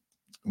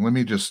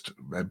me just,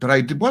 but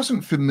I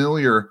wasn't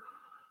familiar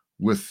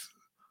with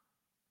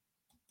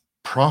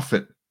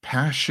Prophet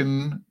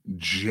Passion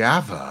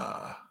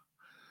Java.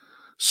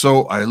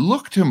 So I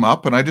looked him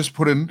up and I just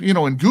put in,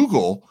 in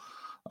Google,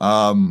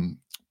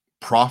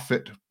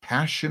 Prophet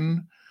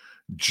Passion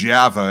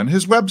Java, and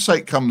his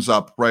website comes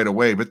up right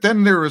away. But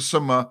then there is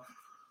some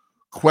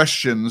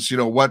questions,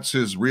 what's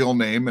his real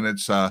name? And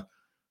it's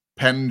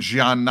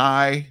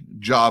Penjanai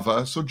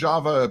Java. So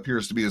Java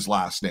appears to be his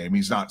last name.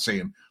 He's not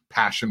saying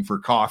passion for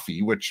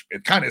coffee, which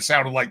it kind of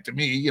sounded like to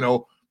me,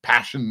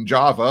 Passion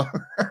Java.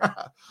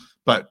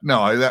 But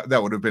no,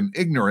 that would have been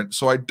ignorant.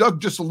 So I dug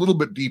just a little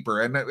bit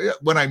deeper. And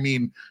when I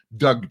mean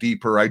dug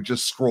deeper, I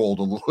just scrolled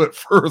a little bit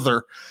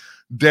further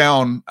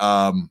down.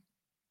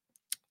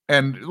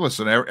 And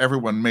listen,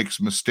 everyone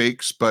makes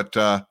mistakes, but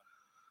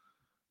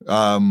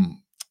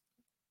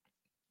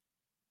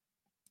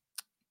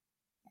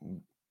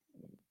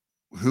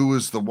who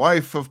was the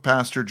wife of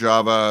Pastor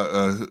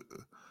Java?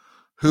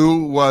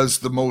 Who was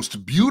the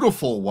most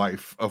beautiful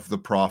wife of the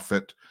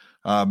prophet?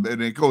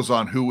 And it goes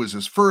on who was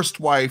his first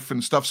wife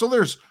and stuff. So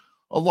there's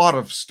a lot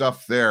of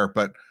stuff there,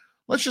 but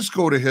let's just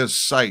go to his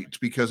site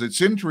because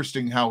it's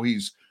interesting how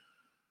he's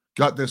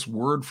got this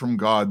word from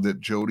God that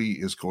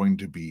Jody is going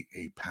to be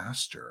a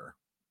pastor.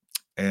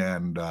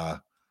 And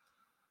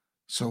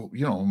so,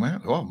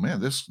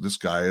 this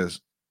guy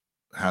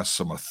has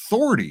some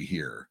authority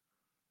here.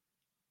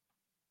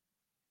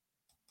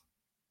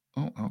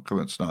 Oh, how come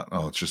it's not?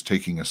 Oh, it's just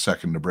taking a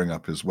second to bring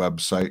up his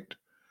website.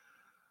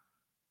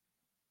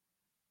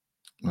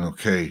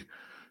 Okay.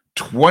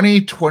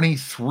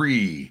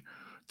 2023,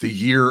 the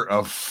year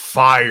of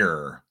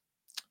fire.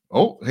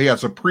 Oh, he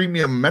has a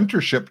premium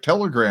mentorship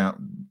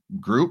Telegram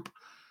group,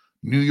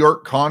 New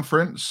York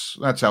conference.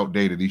 That's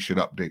outdated. He should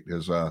update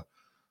his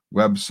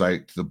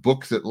website. The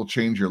book that will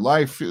change your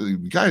life. You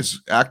guys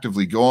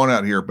actively going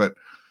out here. But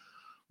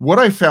what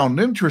I found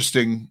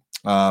interesting,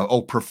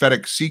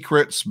 prophetic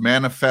secrets,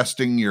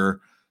 manifesting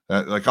your,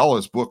 like all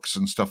his books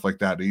and stuff like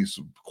that. He's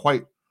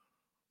quite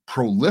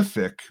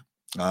prolific.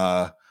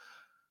 And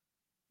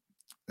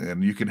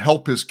you can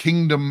help his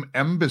kingdom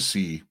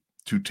embassy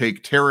to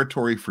take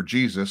territory for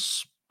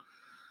Jesus.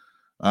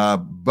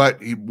 But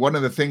one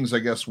of the things, I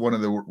guess, one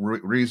of the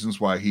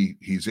reasons why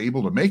he's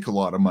able to make a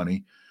lot of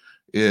money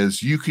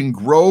is you can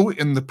grow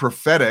in the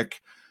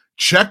prophetic.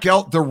 Check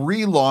out the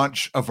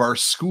relaunch of our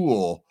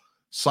school.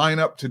 Sign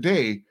up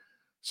today.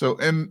 So,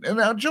 and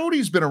now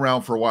Jody's been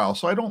around for a while,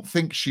 so I don't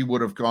think she would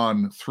have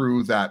gone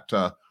through that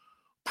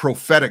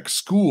prophetic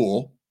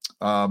school.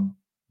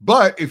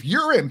 But if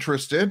you're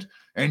interested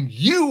and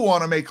you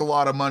want to make a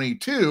lot of money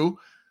too,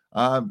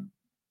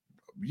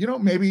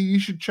 maybe you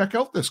should check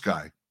out this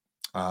guy.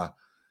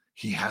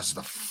 He has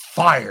the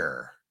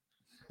fire.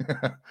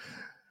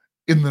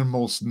 in the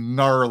most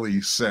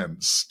gnarly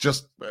sense.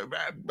 Just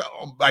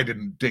I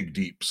didn't dig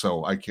deep,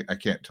 so I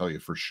can't tell you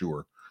for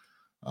sure.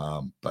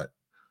 But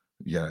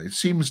yeah, it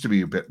seems to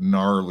be a bit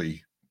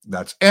gnarly.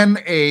 That's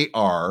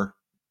NAR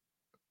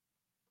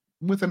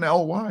with an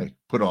LY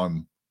put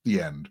on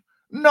the end.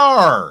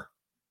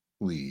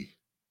 Gnarly.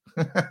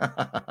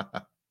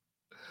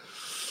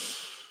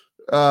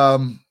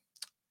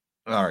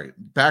 All right,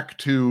 back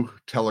to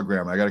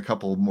Telegram. I got a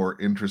couple more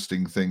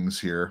interesting things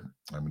here.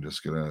 I'm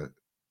just gonna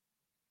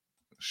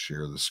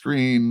share the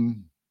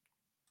screen.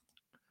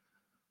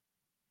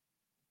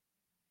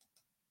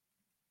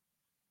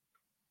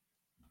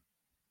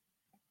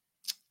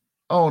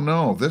 Oh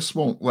no, this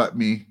won't let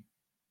me.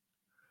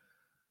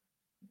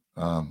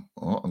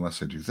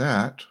 Unless I do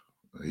that.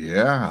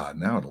 Yeah,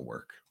 now it'll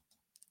work.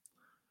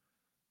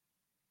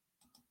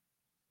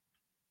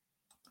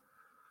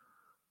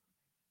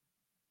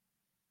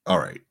 All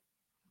right.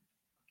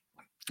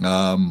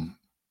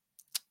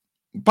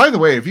 By the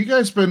way, have you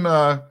guys been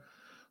one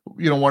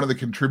of the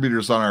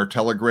contributors on our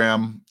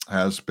Telegram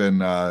has been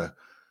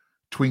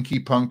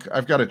Twinkie Punk.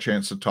 I've got a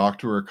chance to talk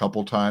to her a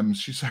couple times.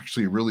 She's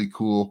actually a really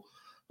cool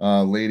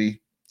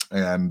lady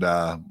and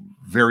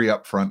very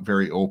upfront,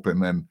 very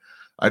open. And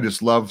I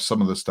just love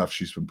some of the stuff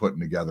she's been putting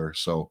together.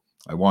 So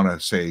I want to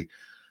say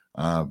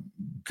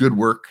good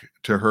work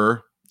to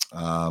her.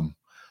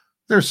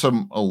 There's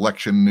some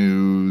election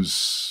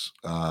news.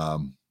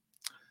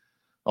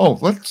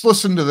 Let's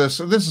listen to this.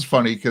 This is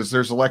funny because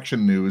there's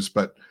election news,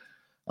 but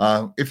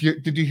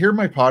did you hear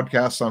my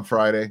podcast on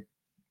Friday?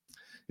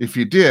 If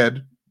you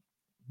did,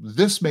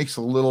 this makes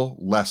a little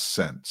less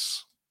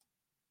sense.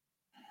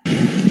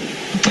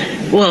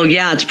 Well,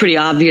 yeah, it's pretty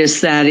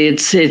obvious that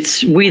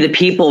it's we the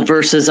people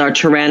versus our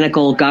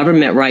tyrannical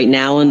government right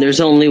now, and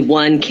there's only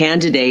one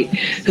candidate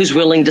who's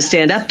willing to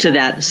stand up to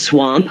that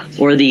swamp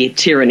or the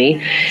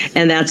tyranny,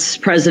 and that's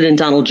President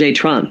Donald J.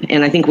 Trump.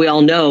 And I think we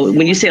all know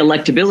when you say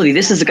electability,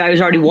 this is a guy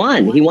who's already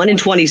won. He won in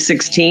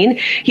 2016.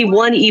 He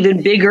won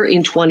even bigger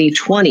in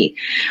 2020.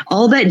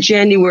 All that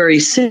January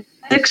 6th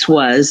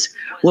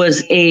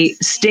was a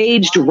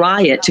staged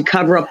riot to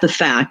cover up the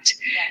fact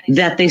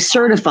that they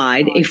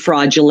certified a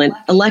fraudulent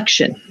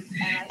election.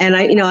 And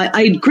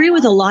I agree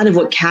with a lot of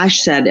what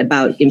Cash said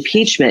about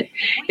impeachment.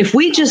 If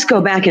we just go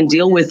back and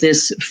deal with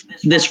this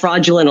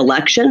fraudulent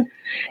election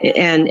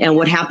and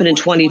what happened in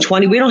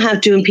 2020, we don't have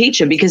to impeach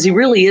him because he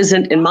really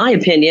isn't, in my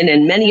opinion,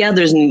 and many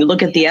others, and you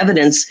look at the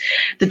evidence,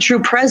 the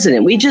true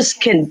president.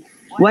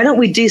 Why don't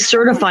we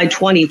decertify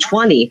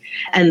 2020?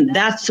 And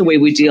that's the way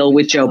we deal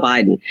with Joe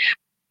Biden.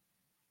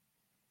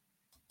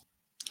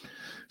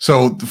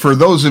 So for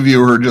those of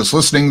you who are just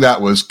listening,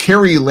 that was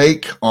Carrie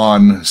Lake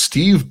on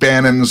Steve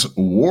Bannon's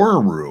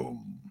War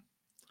Room.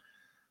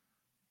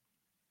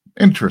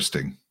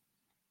 Interesting.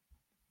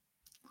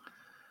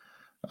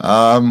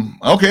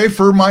 Okay,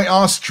 for my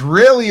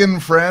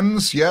Australian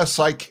friends, yes,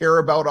 I care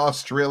about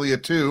Australia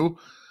too.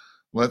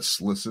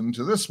 Let's listen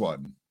to this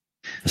one.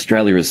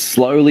 Australia is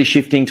slowly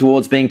shifting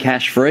towards being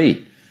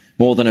cash-free.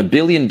 More than $1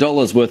 billion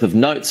worth of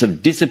notes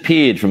have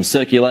disappeared from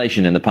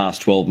circulation in the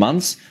past 12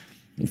 months.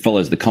 It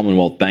follows the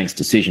Commonwealth Bank's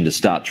decision to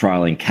start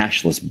trialling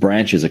cashless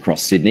branches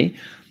across Sydney.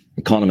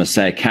 Economists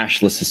say a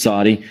cashless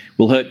society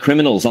will hurt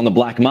criminals on the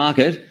black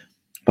market,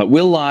 but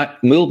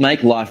will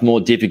make life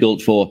more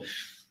difficult for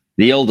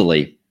the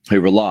elderly who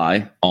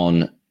rely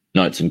on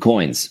notes and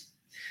coins.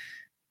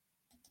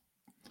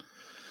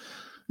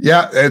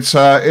 Yeah,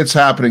 it's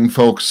happening,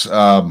 folks.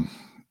 I'm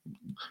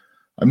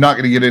not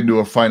going to get into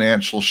a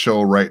financial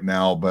show right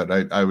now, but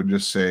I would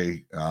just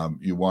say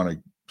you want to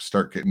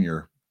start getting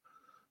your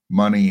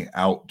money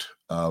out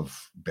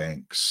of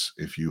banks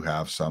if you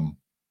have some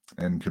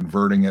and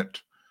converting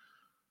it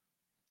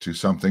to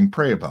something.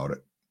 Pray about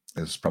it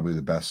is probably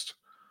the best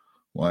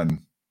one.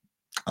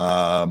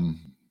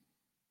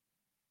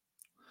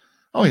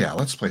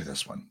 Let's play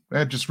this one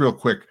just real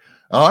quick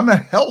on a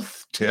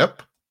health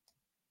tip.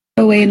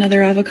 Away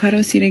another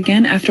avocado seed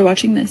again after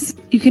watching this.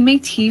 You can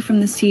make tea from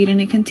the seed and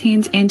it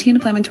contains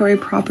anti-inflammatory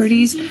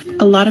properties,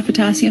 a lot of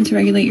potassium to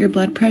regulate your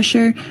blood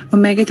pressure,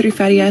 omega-3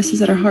 fatty acids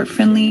that are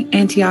heart-friendly,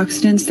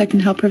 antioxidants that can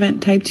help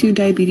prevent type 2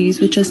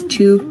 diabetes with just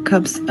 2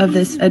 cups of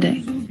this a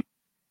day.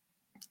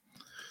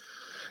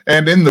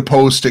 And in the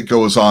post, it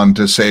goes on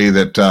to say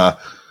that,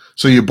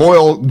 so you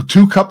boil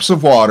 2 cups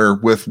of water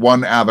with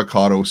 1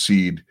 avocado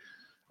seed.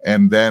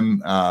 And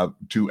then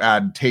to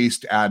add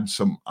taste, add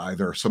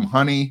either some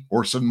honey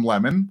or some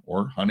lemon,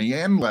 or honey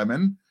and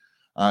lemon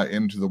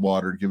into the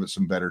water to give it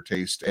some better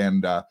taste.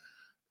 And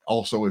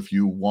also, if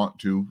you want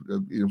to,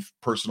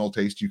 personal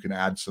taste, you can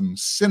add some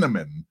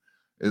cinnamon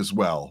as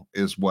well,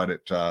 is what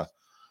it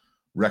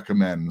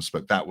recommends.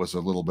 But that was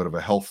a little bit of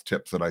a health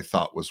tip that I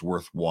thought was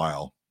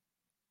worthwhile.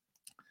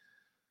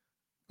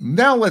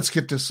 Now let's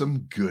get to some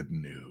good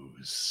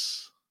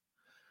news.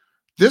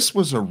 This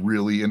was a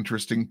really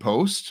interesting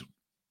post.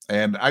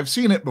 And I've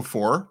seen it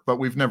before, but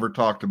we've never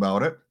talked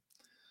about it.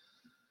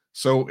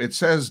 So it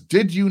says,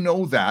 did you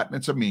know that? And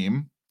it's a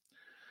meme.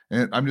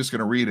 And I'm just going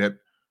to read it.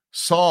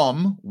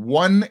 Psalm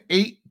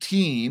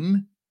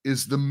 118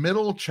 is the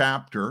middle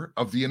chapter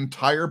of the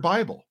entire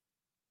Bible.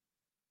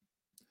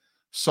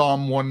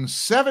 Psalm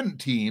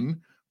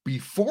 117,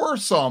 before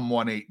Psalm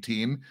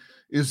 118,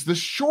 is the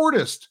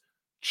shortest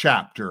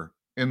chapter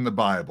in the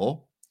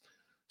Bible.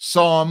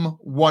 Psalm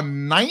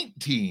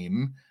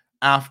 119,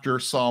 after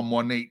Psalm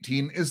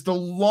 118, is the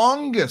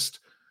longest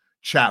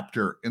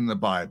chapter in the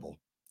Bible.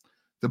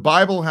 The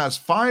Bible has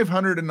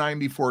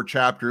 594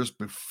 chapters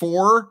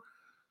before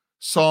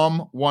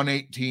Psalm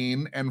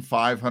 118 and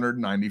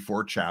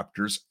 594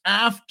 chapters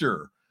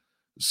after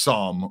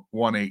Psalm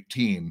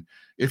 118.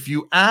 If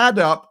you add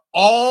up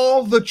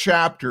all the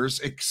chapters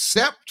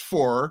except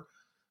for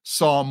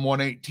Psalm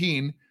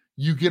 118,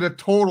 you get a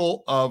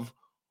total of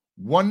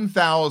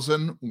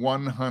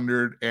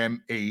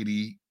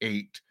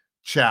 1,188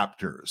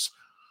 chapters.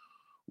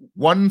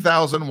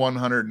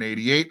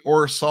 1,188,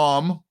 or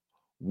Psalm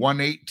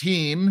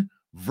 118,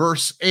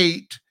 verse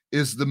 8,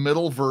 is the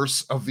middle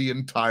verse of the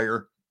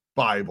entire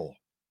Bible.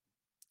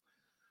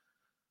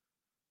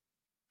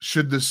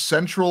 Should the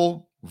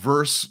central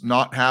verse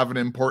not have an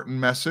important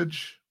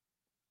message?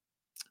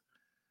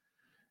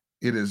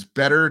 It is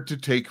better to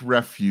take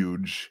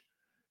refuge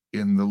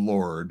in the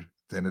Lord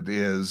than it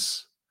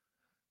is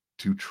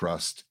to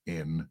trust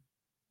in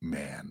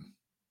man.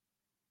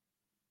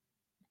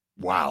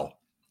 Wow.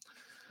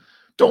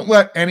 Don't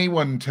let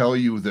anyone tell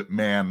you that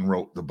man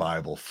wrote the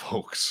Bible,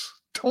 folks.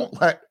 Don't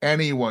let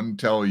anyone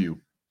tell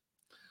you.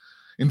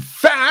 In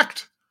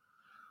fact,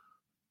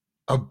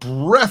 a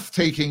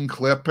breathtaking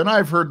clip, and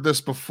I've heard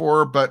this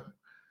before, but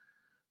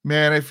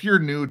man, if you're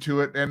new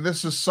to it, and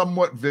this is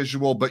somewhat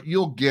visual, but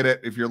you'll get it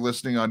if you're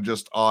listening on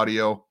just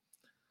audio.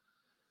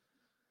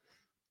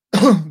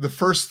 The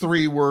first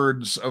three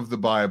words of the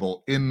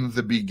Bible, in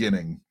the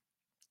beginning.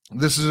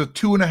 This is a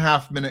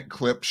 2.5-minute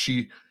clip.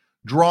 She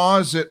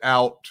draws it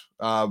out,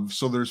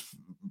 so there's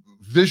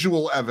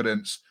visual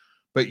evidence,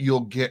 but you'll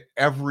get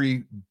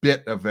every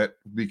bit of it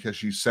because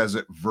she says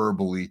it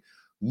verbally.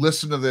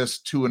 Listen to this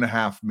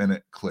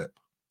 2.5-minute clip.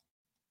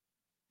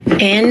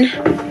 In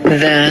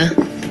the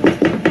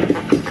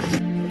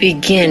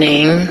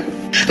beginning.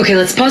 Okay,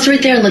 let's pause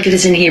right there and look at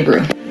this in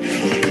Hebrew.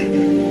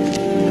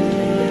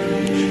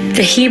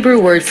 The Hebrew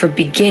word for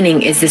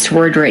beginning is this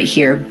word right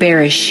here,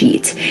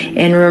 bereshit.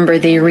 And remember,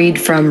 they read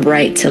from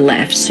right to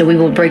left. So we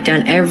will break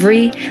down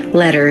every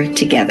letter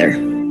together.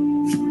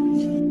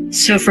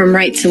 So from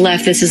right to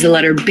left, this is the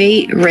letter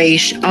Beit,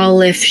 Resh,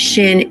 Aleph,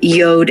 Shin,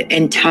 Yod,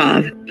 and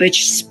Tav,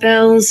 which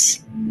spells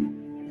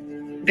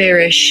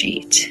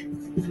bereshit,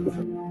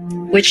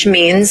 which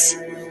means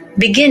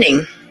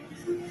beginning.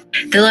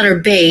 The letter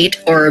Beit,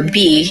 or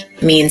B,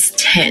 means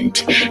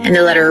tent, and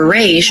the letter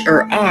Resh,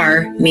 or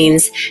R,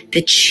 means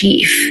the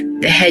chief,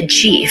 the head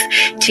chief.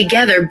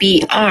 Together,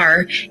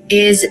 BR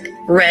is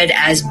read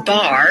as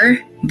bar,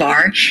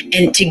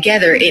 and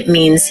together it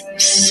means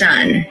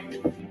sun.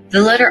 The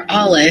letter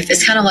Aleph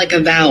is kind of like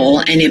a vowel,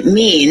 and it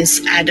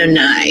means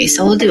Adonai,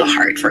 so we'll do a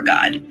heart for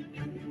God.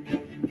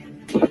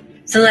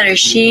 The letter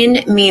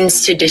Shin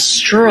means to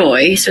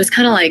destroy, so it's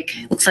kind of like,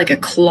 looks like a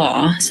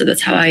claw, so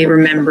that's how I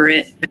remember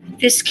it.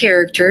 This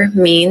character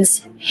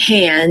means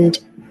hand,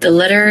 the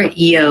letter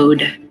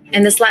Yod.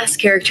 And this last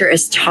character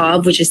is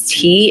Tav, which is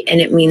T, and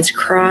it means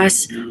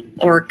cross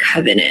or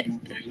covenant.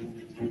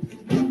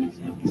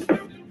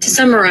 To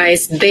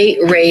summarize, Beit,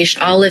 Resh,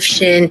 Aleph,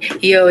 Shin,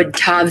 Yod,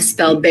 Tav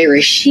spelled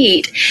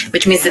Bereshit,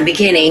 which means the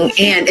beginning,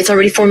 and it's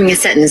already forming a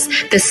sentence.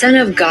 The Son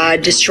of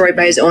God destroyed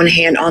by his own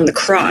hand on the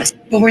cross.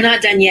 But we're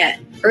not done yet.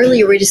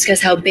 Earlier, we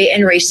discussed how Beit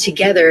and Resh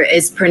together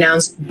is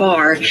pronounced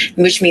bar,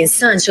 which means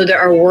sun. So there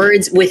are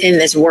words within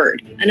this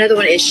word. Another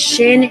one is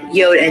Shin,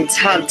 Yod, and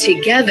Tav.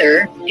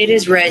 Together, it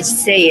is read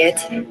say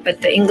it, but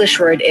the English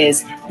word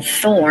is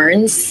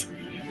thorns.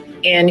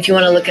 And if you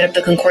want to look it up,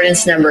 the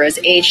concordance number is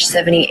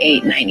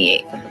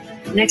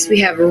H7898. Next, we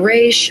have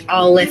Resh,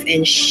 Aleph,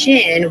 and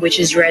Shin, which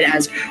is read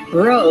as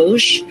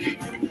Rosh.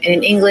 And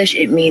in English,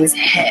 it means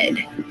head.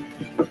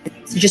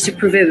 So just to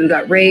prove it, we've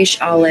got Resh,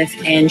 Aleph,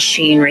 and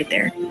Shin right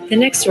there. The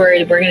next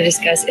word we're going to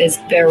discuss is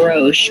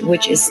Berosh,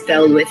 which is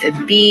spelled with a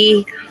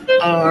B,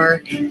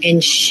 R,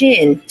 and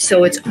Shin.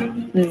 So it's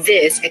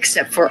this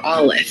except for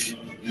Aleph.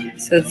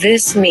 So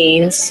this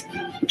means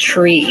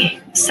tree,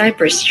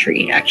 cypress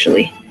tree,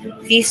 actually.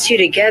 These two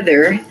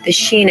together, the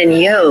Shin and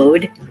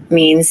Yod,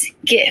 means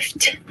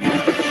gift.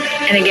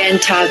 And again,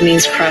 Tav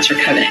means cross or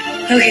covenant.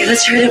 Okay,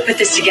 let's try to put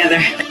this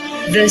together.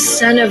 The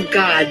Son of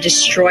God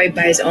destroyed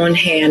by his own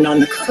hand on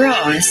the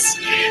cross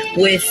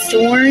with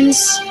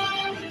thorns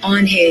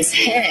on his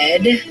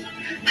head,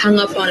 hung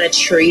up on a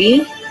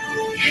tree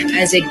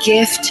as a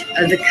gift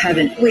of the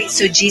covenant. Wait,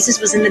 so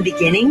Jesus was in the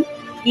beginning?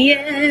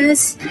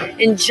 Yes.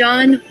 In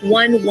John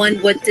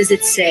 1:1, what does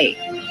it say?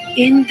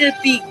 In the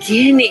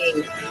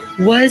beginning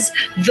was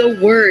the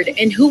Word.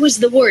 And who was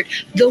the Word?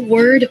 The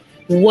Word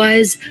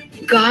was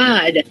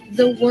God.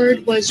 The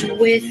Word was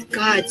with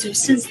God. So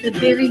since the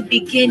very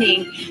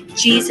beginning,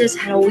 Jesus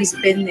had always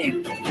been there.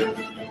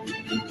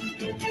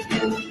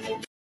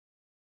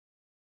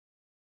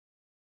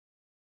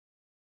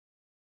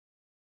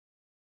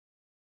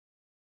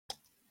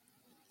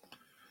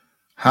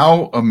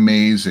 How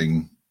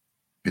amazing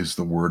is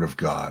the Word of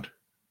God?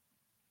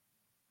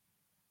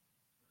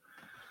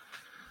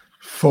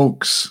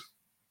 Folks,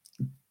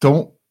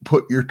 don't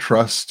put your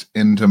trust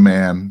into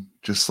man,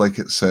 just like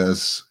it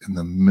says in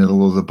the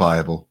middle of the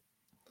Bible.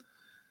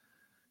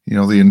 You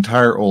know, the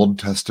entire Old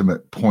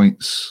Testament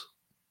points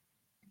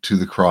to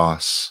the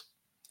cross,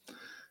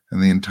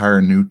 and the entire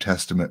New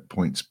Testament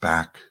points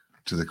back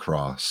to the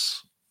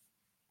cross.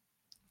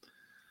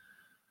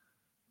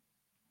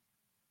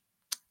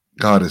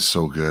 God is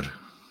so good.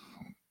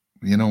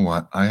 You know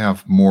what? I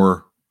have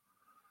more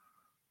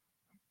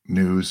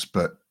news,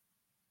 but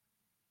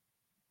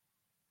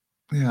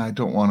yeah, I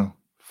don't want to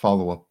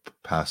follow up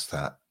past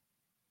that.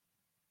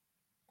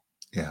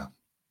 Yeah.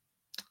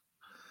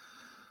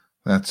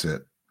 That's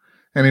it.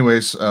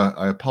 Anyways,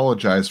 I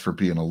apologize for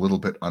being a little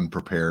bit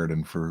unprepared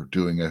and for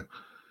doing a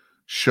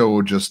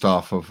show just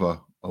off of a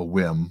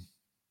whim.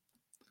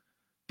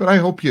 But I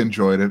hope you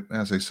enjoyed it.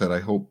 As I said,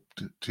 I hope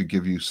to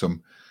give you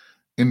some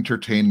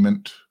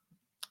entertainment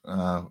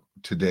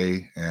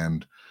today.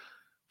 And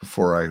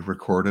before I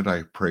recorded,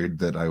 I prayed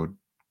that I would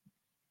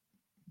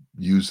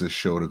use this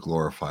show to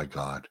glorify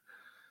God.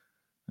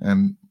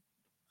 And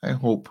I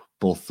hope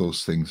both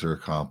those things are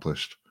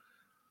accomplished.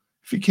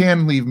 If you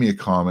can, leave me a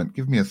comment,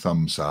 give me a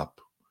thumbs up.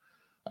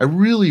 I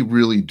really,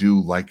 really do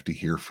like to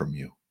hear from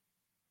you.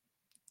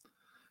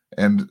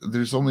 And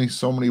there's only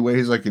so many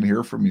ways I can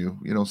hear from you.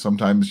 You know,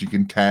 sometimes you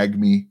can tag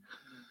me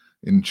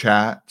in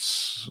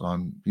chats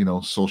on,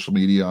 social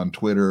media, on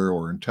Twitter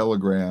or in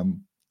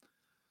Telegram.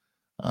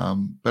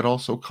 But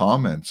also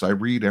comments. I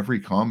read every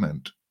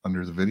comment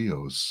under the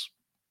videos.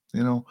 I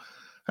don't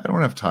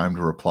have time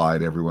to reply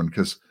to everyone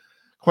because,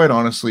 quite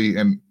honestly,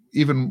 and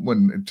even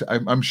when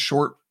I'm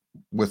short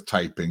with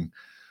typing,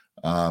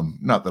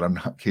 not that I'm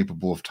not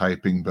capable of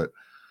typing, but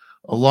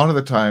a lot of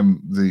the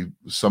time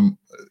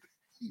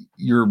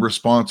your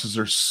responses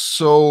are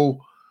so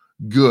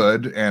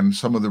good and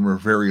some of them are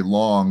very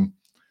long.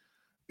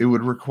 It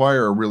would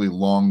require a really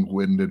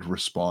long-winded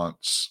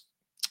response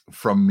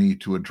from me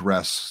to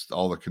address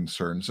all the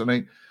concerns.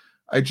 And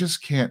I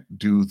just can't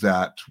do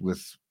that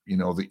with,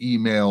 the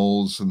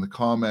emails and the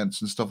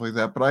comments and stuff like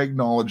that, but I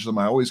acknowledge them.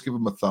 I always give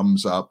them a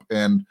thumbs up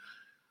and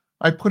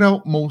I put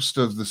out most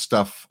of the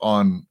stuff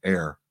on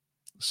air.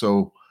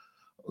 So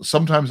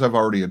sometimes I've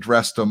already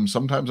addressed them.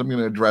 Sometimes I'm going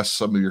to address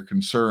some of your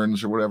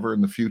concerns or whatever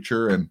in the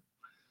future. And,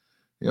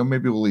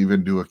 maybe we'll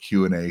even do a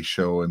Q&A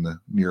show in the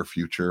near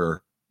future,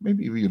 or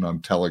maybe even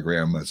on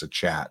Telegram as a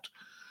chat.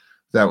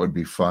 That would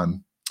be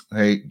fun.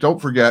 Hey, don't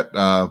forget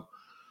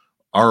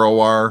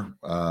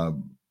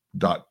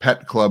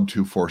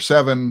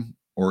ROR.petclub247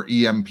 or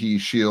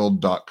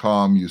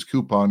empshield.com. Use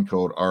coupon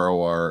code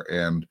ROR.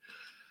 And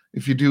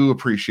if you do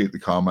appreciate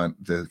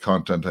the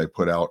content I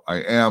put out,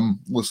 I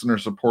am listener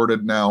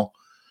supported now.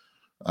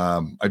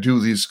 I do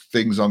these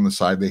things on the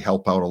side. They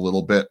help out a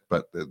little bit,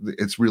 but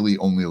it's really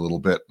only a little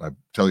bit. I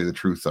tell you the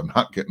truth, I'm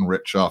not getting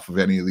rich off of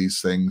any of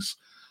these things.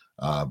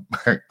 I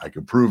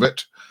can prove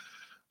it.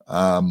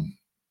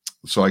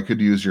 So I could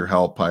use your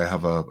help. I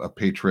have a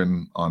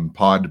patron on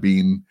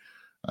Podbean.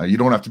 You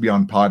don't have to be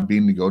on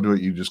Podbean to go to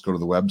it. You just go to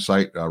the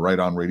website,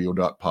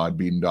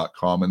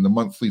 rightonradio.podbean.com. And the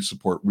monthly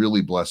support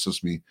really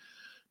blesses me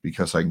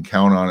because I can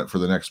count on it for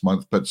the next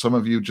month. But some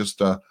of you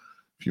just, if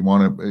you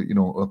want to,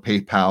 a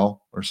PayPal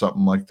or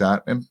something like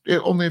that, and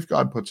only if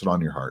God puts it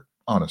on your heart,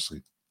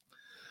 honestly.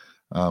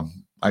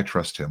 I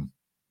trust him,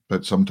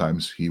 but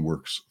sometimes he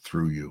works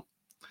through you.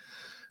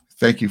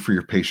 Thank you for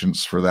your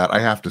patience for that. I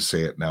have to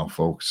say it now,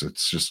 folks.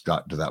 It's just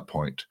gotten to that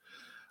point.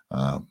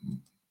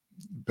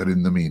 But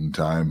in the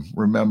meantime,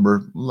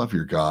 remember, love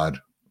your God.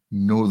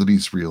 Know that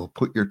he's real.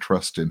 Put your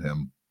trust in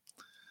him.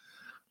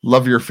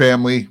 Love your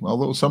family,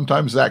 although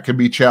sometimes that can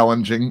be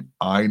challenging.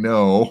 I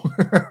know.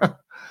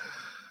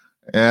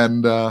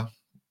 And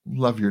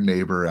love your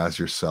neighbor as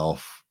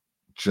yourself.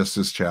 Just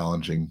as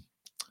challenging.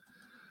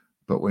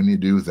 But when you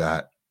do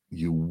that,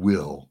 you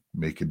will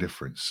make a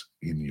difference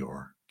in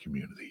your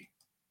community.